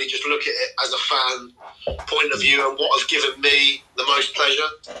genuinely just look at it as a fan point of view and what has given me the most pleasure.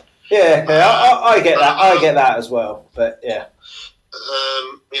 Yeah, I get that. I get that as well. But yeah.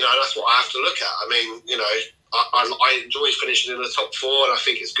 That's what I have to look at. I mean, I enjoy finishing in the top 4, and I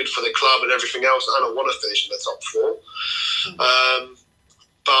think it's good for the club and everything else, and I want to finish in the top 4.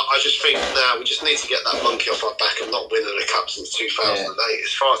 But I just think now we just need to get that monkey off our back of not winning a cup since 2008.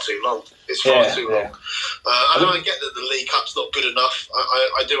 It's far too long. It's far too long. And I get that the League Cup's not good enough.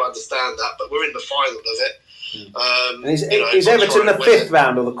 I do understand that, but we're in the final of it. Is Everton the 5th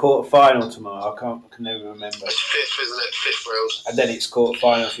round or the quarter final tomorrow? I can never remember. It's 5th, isn't it? 5th round. And then it's quarter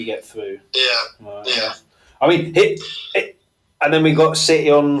final if we get through. Yeah. Yeah. I mean, and then we got City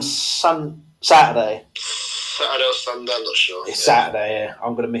on Saturday. Saturday or Sunday, I'm not sure. It's Saturday, yeah.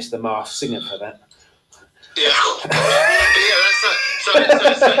 I'm going to miss the Masked Singer for that. Yeah.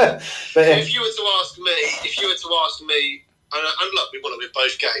 That's that. So if you were to ask me, and look, we want to win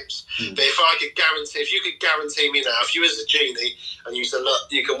both games. But if you could guarantee me now, if you was a genie and you said, look,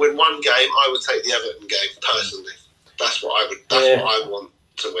 you can win one game, I would take the Everton game personally. That's what I would. That's what I want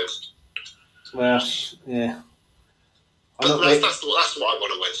to win. Well, yeah. That's what I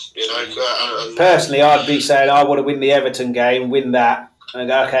want to win. Personally, I'd be saying I want to win the Everton game, win that, and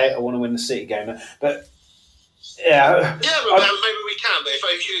go, okay, I want to win the City game. But yeah, maybe we can. But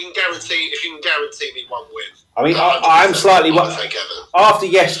if you can guarantee me one win, I mean, I'm slightly after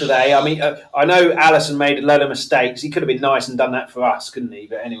yesterday. I mean, I know Alisson made a load of mistakes. He could have been nice and done that for us, couldn't he?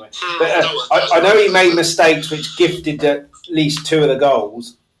 But anyway, I know he made mistakes which gifted at least 2 of the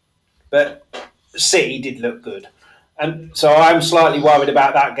goals. But City did look good. And so I'm slightly worried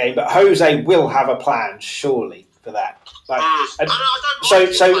about that game. But Jose will have a plan, surely, for that. I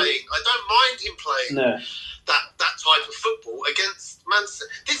don't mind him playing that type of football against Man City.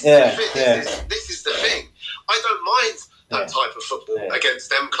 This is the thing. I don't mind that type of football against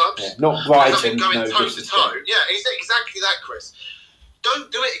them clubs. Yeah. Not Brighton. Going toe to toe. Yeah, exactly that, Chris.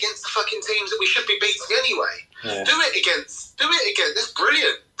 Don't do it against the fucking teams that we should be beating anyway. Yeah. Do it against. That's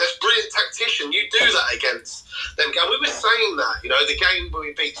brilliant. That's brilliant tactician. You do that against them. And we were saying that, the game where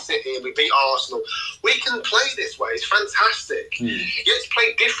we beat City and we beat Arsenal, we can play this way. It's fantastic. Let's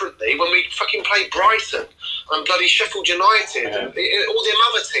play differently when we fucking play Brighton and bloody Sheffield United and all them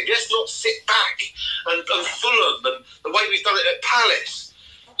other teams. Let's not sit back and Fulham and the way we've done it at Palace.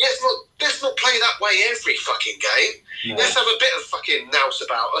 Let's not play that way every fucking game. No. Let's have a bit of fucking nous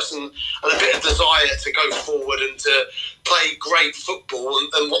about us and a bit of desire to go forward and to play great football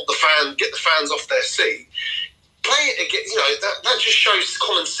and get the fans off their seat. Play it against, that just shows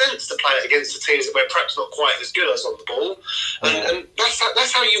common sense to play it against the teams that we're perhaps not quite as good as on the ball. And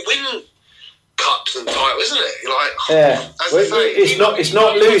that's how you win cups and titles, isn't it? It's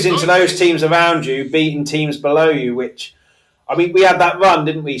not losing to those teams around you, beating teams below you, which... I mean, we had that run,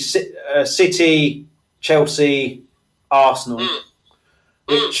 didn't we? City, Chelsea, Arsenal. And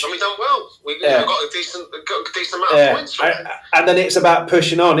we done well. We got a decent amount of points from it. And then it's about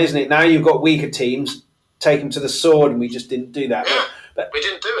pushing on, isn't it? Now you've got weaker teams, take them to the sword, and we just didn't do that. Yeah, but we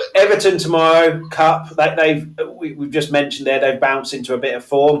didn't do it. Everton tomorrow, Cup. We've just mentioned there they've bounced into a bit of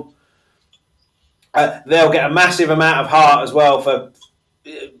form. They'll get a massive amount of heart as well for.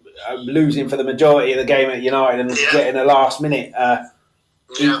 Losing for the majority of the game at United and getting a last-minute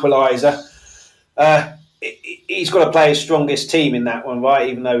equaliser. He's got to play his strongest team in that one, right?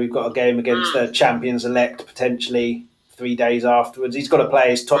 Even though we've got a game against the champions-elect potentially 3 days afterwards. He's got to play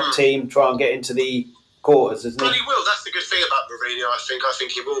his top team, try and get into the quarters, isn't he? Well, he will. That's the good thing about Mourinho, I think. I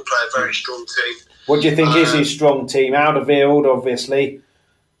think he will play a very strong team. What do you think is his strong team? Alderweireld, obviously.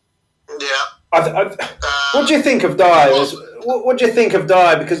 Yeah. What do you think of Dyer? What do you think of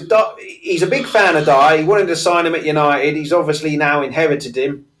Dyer? Because he's a big fan of Dyer. He wanted to sign him at United. He's obviously now inherited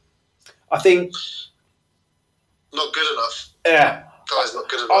him. I think... Not good enough. Yeah. Dyer's not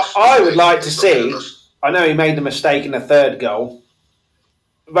good enough. I would like to see... I know he made the mistake in the third goal.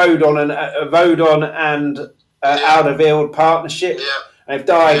 Rodon and Alderweireld partnership. Yeah. And if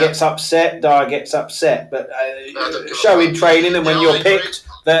Dyer gets upset, Dyer gets upset. But showing training and when you're picked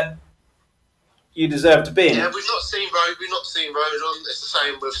that... You deserve to be in. Yeah, we've not seen Rodon. It's the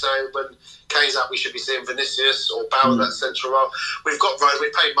same with saying when Kane's out, we should be seeing Vinicius or Bale that central role. We've got Rodon.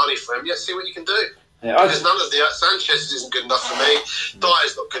 We paid money for him. Let's see what you can do. Yeah, because none of the Sanchez isn't good enough for me.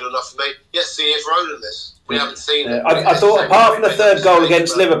 Dyer's not good enough for me. Let's see if Rodon is. We haven't seen it. I thought apart from the third goal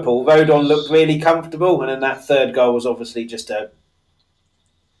against Liverpool, Rodon looked really comfortable, and then that third goal was obviously just a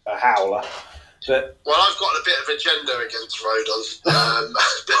howler. But I've got a bit of agenda against Rodon.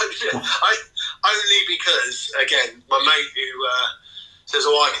 Only because, again, my mate who says,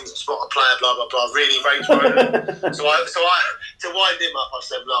 "Oh, I can spot a player, blah blah blah." Really rage mode. so I to wind him up, I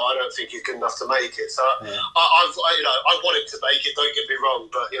said, "No, I don't think he's good enough to make it." So I want him to make it. Don't get me wrong,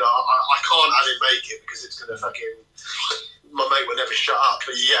 but I can't have him make it because it's going to fucking. My mate would never shut up.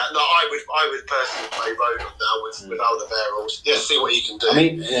 But yeah, no, I would personally play Rodon now with Alderweireld. Yeah, see what he can do. I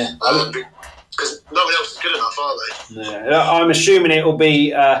mean, because no one else is good enough, are they? Yeah, I'm assuming it will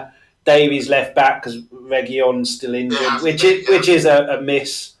be Davies left back because Reguilón's still injured, which is a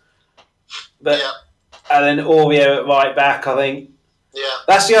miss. But and then Aurier at right back, I think. Yeah,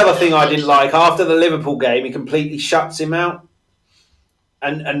 that's the other thing I didn't like. After the Liverpool game, he completely shuts him out.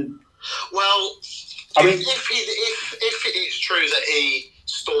 And well. I mean, if it is true that he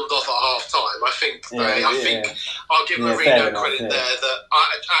stormed off at half time, I think I'll give Mourinho credit there that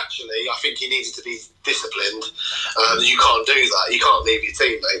I think he needed to be disciplined. You can't do that. You can't leave your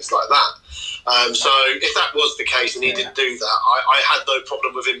teammates like that. So if that was the case and he didn't do that, I had no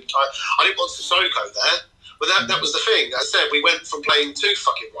problem with him. I didn't want Sissoko there, but that was the thing. As I said, we went from playing 2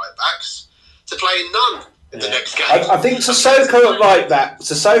 fucking right backs to playing none. In the next game. I think Sissoko at right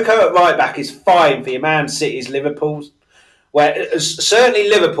back is fine for your Man City's, Liverpool's. Where certainly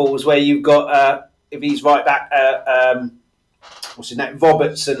Liverpool's, where you've got if he's right back, what's his name,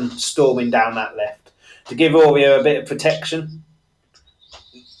 Robertson storming down that left to give Aurier a bit of protection.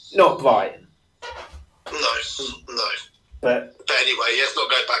 Not Brighton. No. But anyway, let's not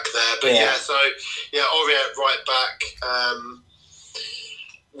go back there. But Aurier at right back.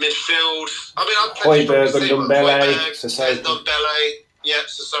 Midfield. I mean, Højbjerg and Ndombele, Sissoko.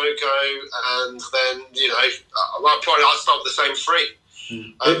 Sissoko, and then I'll start with the same 3.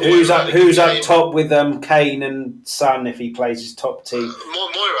 Who's up top with Kane and Son if he plays his top team?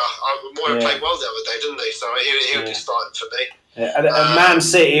 Moira played well the other day, didn't he? So he'll be starting for me. Yeah. And Man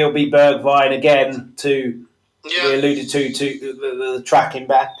City will be Bergwijn again to be alluded to the tracking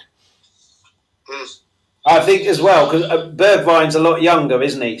back. I think as well, because Bergwijn's a lot younger,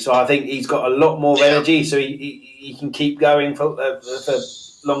 isn't he? So I think he's got a lot more energy, so he can keep going for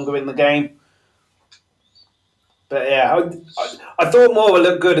longer in the game. But I thought Moura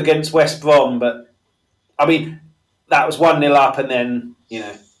looked good against West Brom, but I mean, that was 1-0 up, and then,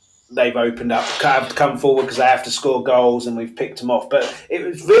 they've opened up, have to come forward because they have to score goals, and we've picked them off. But it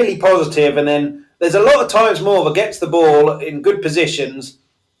was really positive, and then there's a lot of times Moura gets the ball in good positions,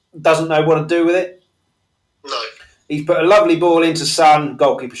 doesn't know what to do with it. No. He's put a lovely ball into Son.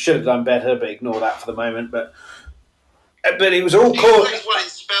 Goalkeeper should have done better, but ignore that for the moment. But it was all caught. He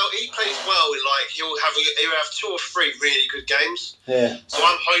plays well. He'll have 2 or 3 really good games. Yeah. So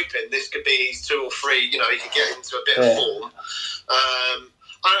I'm hoping this could be 2 or 3. He could get into a bit of form.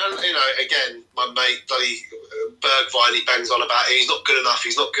 Again, my mate bloody Bergwijn, he bangs on about he's not good enough.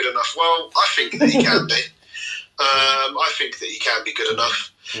 He's not good enough. Well, I think that he can be. I think that he can be good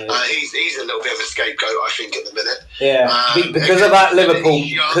enough. Yeah. He's a little bit of a scapegoat, I think, at the minute. Yeah, because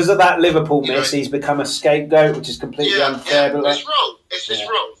of that Liverpool miss, he's become a scapegoat, which is completely unfair. But it's wrong. It's just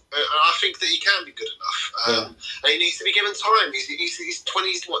wrong. I think that he can be good enough, and he needs to be given time. He's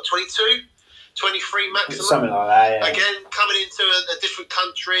 22, 23 maximum. Something like that. Yeah. Again, coming into a different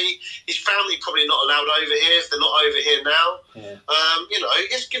country, his family probably not allowed over here if they're not over here now. Yeah.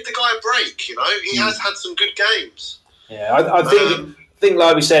 Just give the guy a break. He has had some good games. Yeah, I think,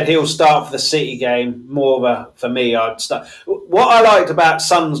 like we said, he'll start for the City game. Moura, for me, I'd start. What I liked about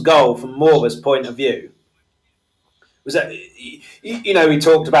Son's goal from Moura's point of view was that, we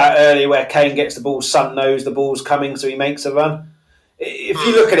talked about earlier where Kane gets the ball, Son knows the ball's coming, so he makes a run. If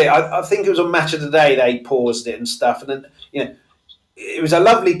you look at it, I think it was on Match of the Day they paused it and stuff, and then it was a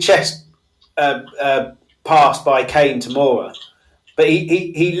lovely chest pass by Kane to Moura, but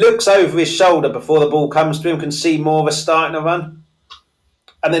he looks over his shoulder before the ball comes to him, can see Moura starting to run,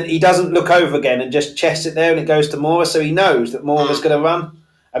 and then he doesn't look over again and just chests it there, and it goes to Moura, so he knows that Moura's going to run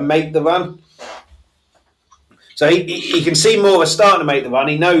and make the run. So he can see Moura starting to make the run.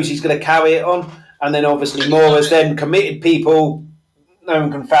 He knows he's going to carry it on, and then obviously Moura's then committed people. No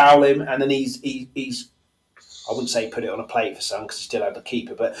one can foul him, and then he's I wouldn't say put it on a plate for Son because he still had the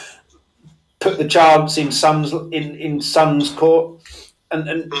keeper, but put the chance in Son's court,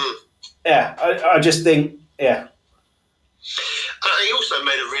 and I just think he also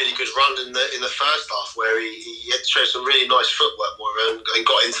made a really good run in the first half where he had showed some really nice footwork and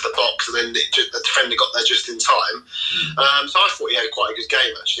got into the box, and then the defender got there just in time. So I thought he had quite a good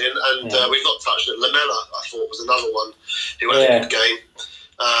game actually, and we've not touched it. Lamela, I thought, was another one who had a good game.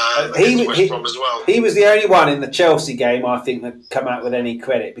 West Brom as well. He was the only one in the Chelsea game, I think, that come out with any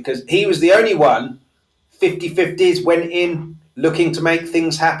credit, because he was the only one 50-50s went in looking to make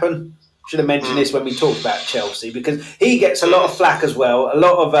things happen. Should have mentioned this when we talked about Chelsea, because he gets a lot of flack as well, a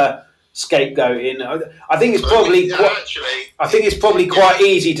lot of scapegoating. I think it's probably I think it's probably quite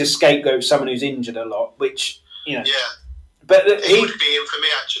easy to scapegoat someone who's injured a lot, which Yeah. But he would be in for me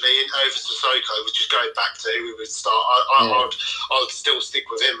actually over Sissoko, which is going back to who we would start. I would still stick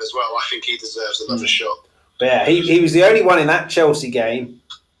with him as well. I think he deserves another shot. But yeah, he was the only one in that Chelsea game.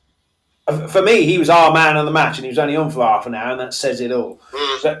 For me, he was our man of the match, and he was only on for half an hour, and that says it all.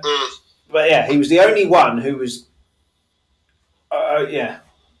 But yeah, he was the only one who was.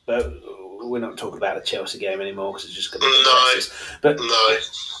 But we're not talking about the Chelsea game anymore because it's just going to be contentious. But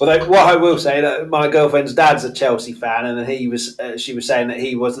although what I will say, that my girlfriend's dad's a Chelsea fan, and he was, she was saying that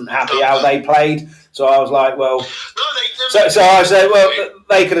he wasn't happy how they played. So I was like, well, so I said, well,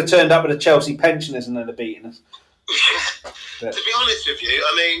 they could have turned up with the Chelsea pensioners and they'd have beaten us. To be honest with you,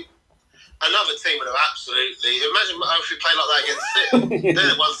 I mean, another team would have absolutely. Imagine if we played like that against City. They'd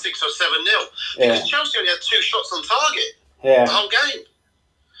have won 6 or 7-0 because Chelsea only had 2 shots on target the whole game.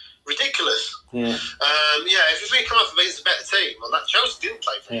 Ridiculous. If we come up against a better team, well, that Chelsea didn't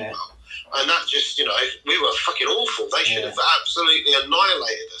play very well, and that just, we were fucking awful. They should have absolutely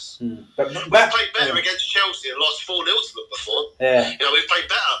annihilated us. But we played better against Chelsea and lost 4-0 to them before. We played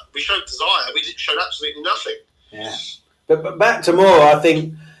better. We showed desire. We showed absolutely nothing. But back to Moore, I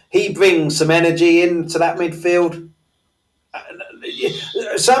think he brings some energy into that midfield.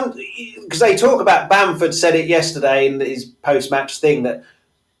 Because they talk about, Bamford said it yesterday in his post-match thing, that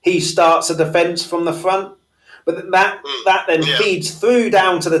he starts a defence from the front, but that then feeds through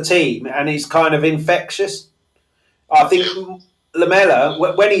down to the team and he's kind of infectious. I think Lamela,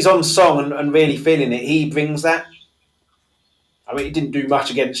 when he's on song and really feeling it, he brings that. I mean, he didn't do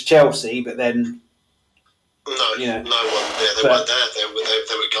much against Chelsea, but then... No one. Yeah, they weren't there.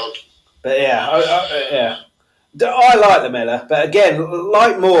 They were gone. But I like Lamela, but again,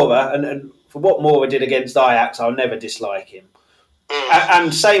 like Moura, and for what Moura did against Ajax, I'll never dislike him.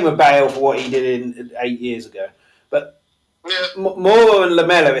 And same with Bale for what he did in 8 years ago. But Moura and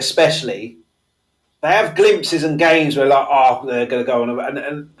Lamela especially, they have glimpses and games where they're going to go on,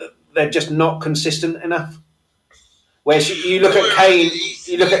 and they're just not consistent enough. Whereas you look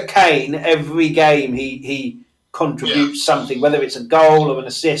at Kane, every game he contributes something, whether it's a goal or an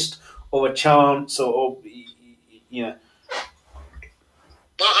assist or a chance or.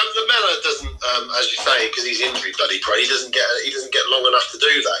 Well, Lamela doesn't, as you say, because he's injury bloody prey. He doesn't get long enough to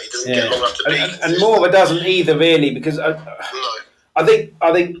do that. He doesn't get long enough to be. And Moura doesn't either, really, because I think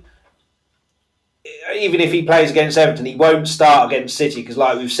even if he plays against Everton, he won't start against City because,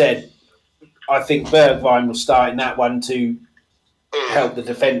 like we've said, I think Bergwijn will start in that one to help the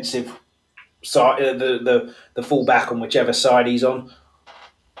defensive side, the full back on whichever side he's on.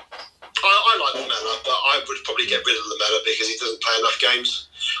 I like Lamela, but I would probably get rid of Lamela because he doesn't play enough games,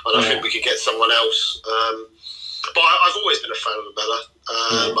 and I think we could get someone else. But I've always been a fan of Lamela.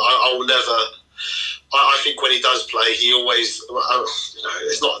 I will never. I think when he does play, he always.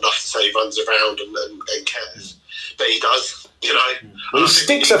 It's not enough to say he runs around and cares, but he does. He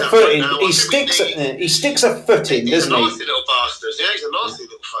sticks a foot in. He sticks a foot in, doesn't he? He's a nasty little bastard. Yeah, he's a nasty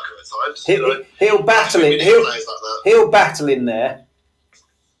little fucker at times. He'll battle it. He'll battle in there.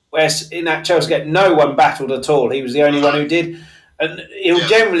 Whereas in that Chelsea game, no one battled at all. He was the only one who did. And he'll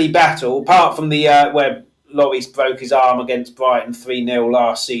generally battle, apart from the where Lloris broke his arm against Brighton 3-0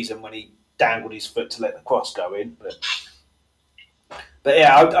 last season when he dangled his foot to let the cross go in. But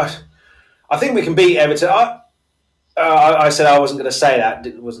yeah, I think we can beat Everton. I said I wasn't going to say that,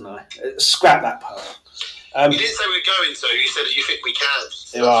 wasn't I? Scrap that part. You didn't say we were going to. You said you think we can.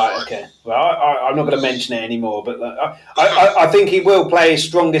 So right, okay. Well, I'm not going to mention it anymore, but I think he will play his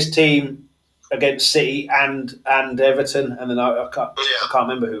strongest team against City and Everton, and then I can't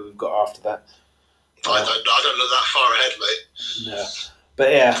remember who we've got after that. I don't look that far ahead, mate. No,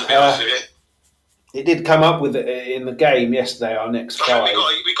 but yeah, to be honest with you, it did come up with it in the game yesterday. Our next five. We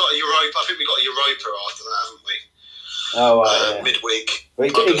got a Europa. I think we got a Europa after that, haven't we? Oh, right, midweek. Well,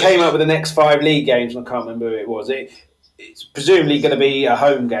 it came up with the next 5 league games, and I can't remember who it was. It's presumably going to be a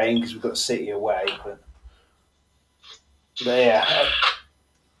home game because we've got City away. But yeah,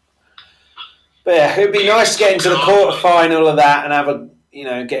 it'd be nice to get into the quarter final of that and have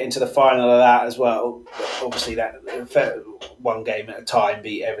get into the final of that as well. But obviously, that one game at a time,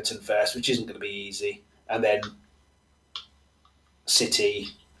 beat Everton first, which isn't going to be easy, and then City.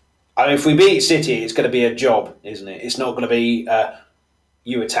 I mean, if we beat City, it's going to be a job, isn't it? It's not going to be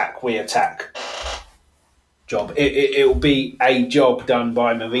you attack, we attack job. It will be a job done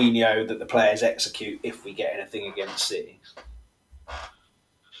by Mourinho that the players execute if we get anything against City.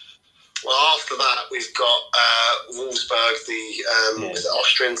 Well, after that, we've got Wolfsburg, the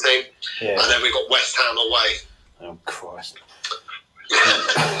Austrian team, and then we've got West Ham away. Oh, Christ.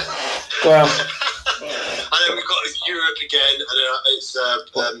 Well, and then we've got Europe again, and it's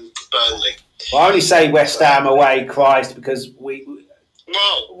Burnley. Well, I only say West Ham away, Christ, because we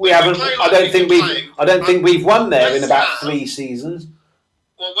haven't. I don't think we've won there West in about Ham, 3 seasons.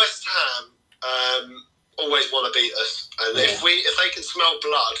 Well, West Ham always want to beat us, and if they can smell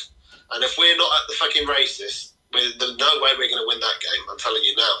blood, and if we're not at the fucking races, there's no way we're going to win that game. I'm telling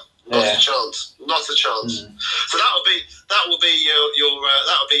you now. Not a chance. Not a chance. So that will be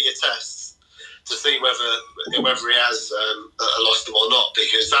your tests to see whether he has lost them or not,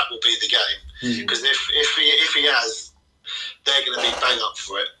 because that will be the game. Because if he has, they're going to be bang up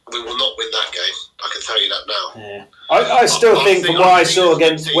for it. We will not win that game. I can tell you that now. Yeah. I still think from what I saw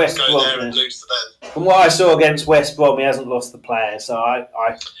against West Brom, from what I saw against West Brom, he hasn't lost the player. So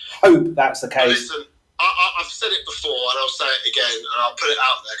I hope that's the case. Listen, I've said it before, and I'll say it again, and I'll put it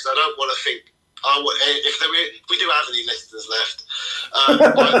out there because I don't want to think. If we do have any listeners left, I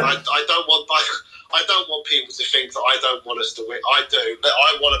don't want people to think that I don't want us to win. I do, but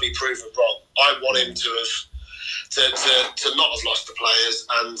I want to be proven wrong. I want him to not have lost the players,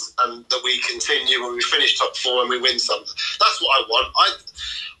 and that we continue when we finish top 4 and we win something. That's what I want.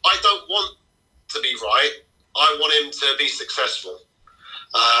 I don't want to be right. I want him to be successful.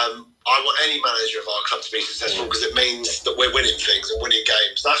 I want any manager of our club to be successful because it means that we're winning things and winning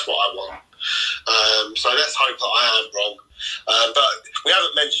games. That's what I want. So let's hope that I am wrong. But we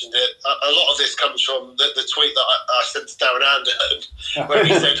haven't mentioned it. A lot of this comes from the tweet that I sent to Darren Anderton, where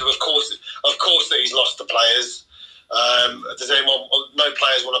he said, of course that he's lost the players. No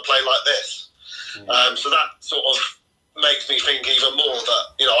players want to play like this? So that sort of makes me think even more that,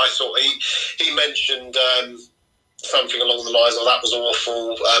 I thought he mentioned something along the lines of that was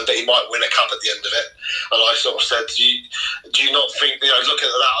awful, but he might win a cup at the end of it. And I sort of said, do you not think, looking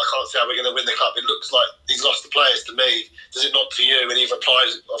at that, I can't see how we're going to win the cup. It looks like he's lost the players to me. Does it not to you? And he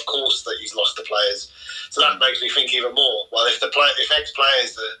replies, of course that he's lost the players. So that makes me think even more. Well, if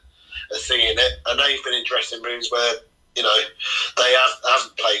ex-players are seeing it, and they've been in dressing rooms where, they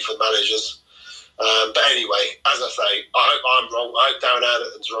haven't played for managers. But anyway, as I say, I hope I'm wrong. I hope Darren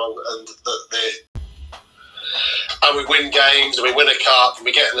Anderton's wrong, and and we win games, and we win a cup, and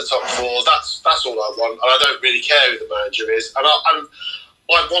we get in the top 4. That's all I want, and I don't really care who the manager is. And I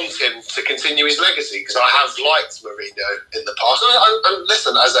want him to continue his legacy because I have liked Mourinho in the past. And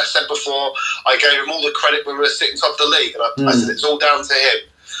listen, as I said before, I gave him all the credit when we were sitting top of the league, and I said it's all down to him.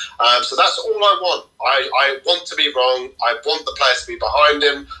 So that's all I want. I want to be wrong. I want the players to be behind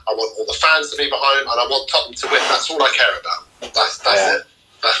him. I want all the fans to be behind him, and I want Tottenham to win. That's all I care about. That's it.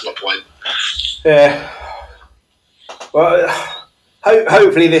 That's my point. Yeah. Well,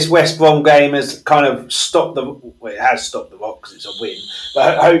 hopefully this West Brom game has kind of stopped it has stopped the Rock because it's a win.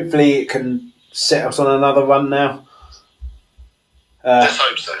 But hopefully it can set us on another run now. Let's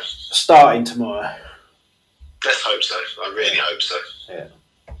hope so. Starting tomorrow. Let's hope so. I really hope so. Yeah.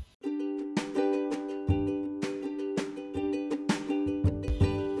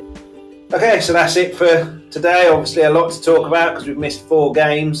 Okay, so that's it for today. Obviously a lot to talk about because we've missed 4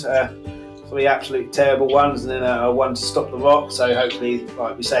 games. 3 absolute terrible ones, and then one to stop the Rock. So hopefully,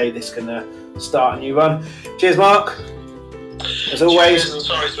 like we say, this can start a new run. Cheers, Mark. As always. Cheers, and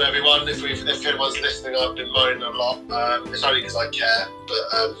sorry to everyone if anyone's listening. I've been moaning a lot. It's only because I care, but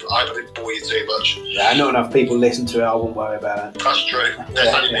I hope I didn't bore you too much. Yeah, not enough people listen to it. I won't worry about it. That's true.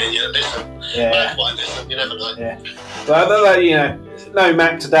 There's only me and you that listen. Yeah. Listen. You never know. Yeah. But no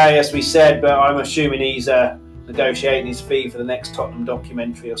Mac today, as we said, but I'm assuming he's negotiating his fee for the next Tottenham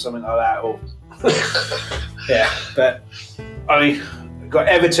documentary or something like that. Or yeah, but I mean, we've got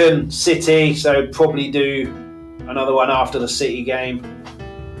Everton, City, so probably do another one after the City game.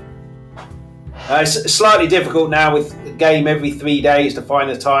 It's slightly difficult now with the game every 3 days to find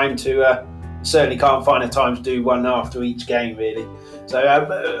the time to. Certainly can't find the time to do one after each game, really. So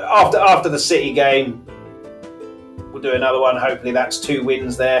after the City game, we'll do another one. Hopefully, that's 2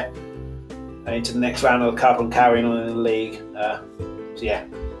 wins there. Into the next round of the Cup and carrying on in the league. So yeah,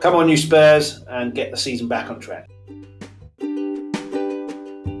 come on you Spurs and get the season back on track.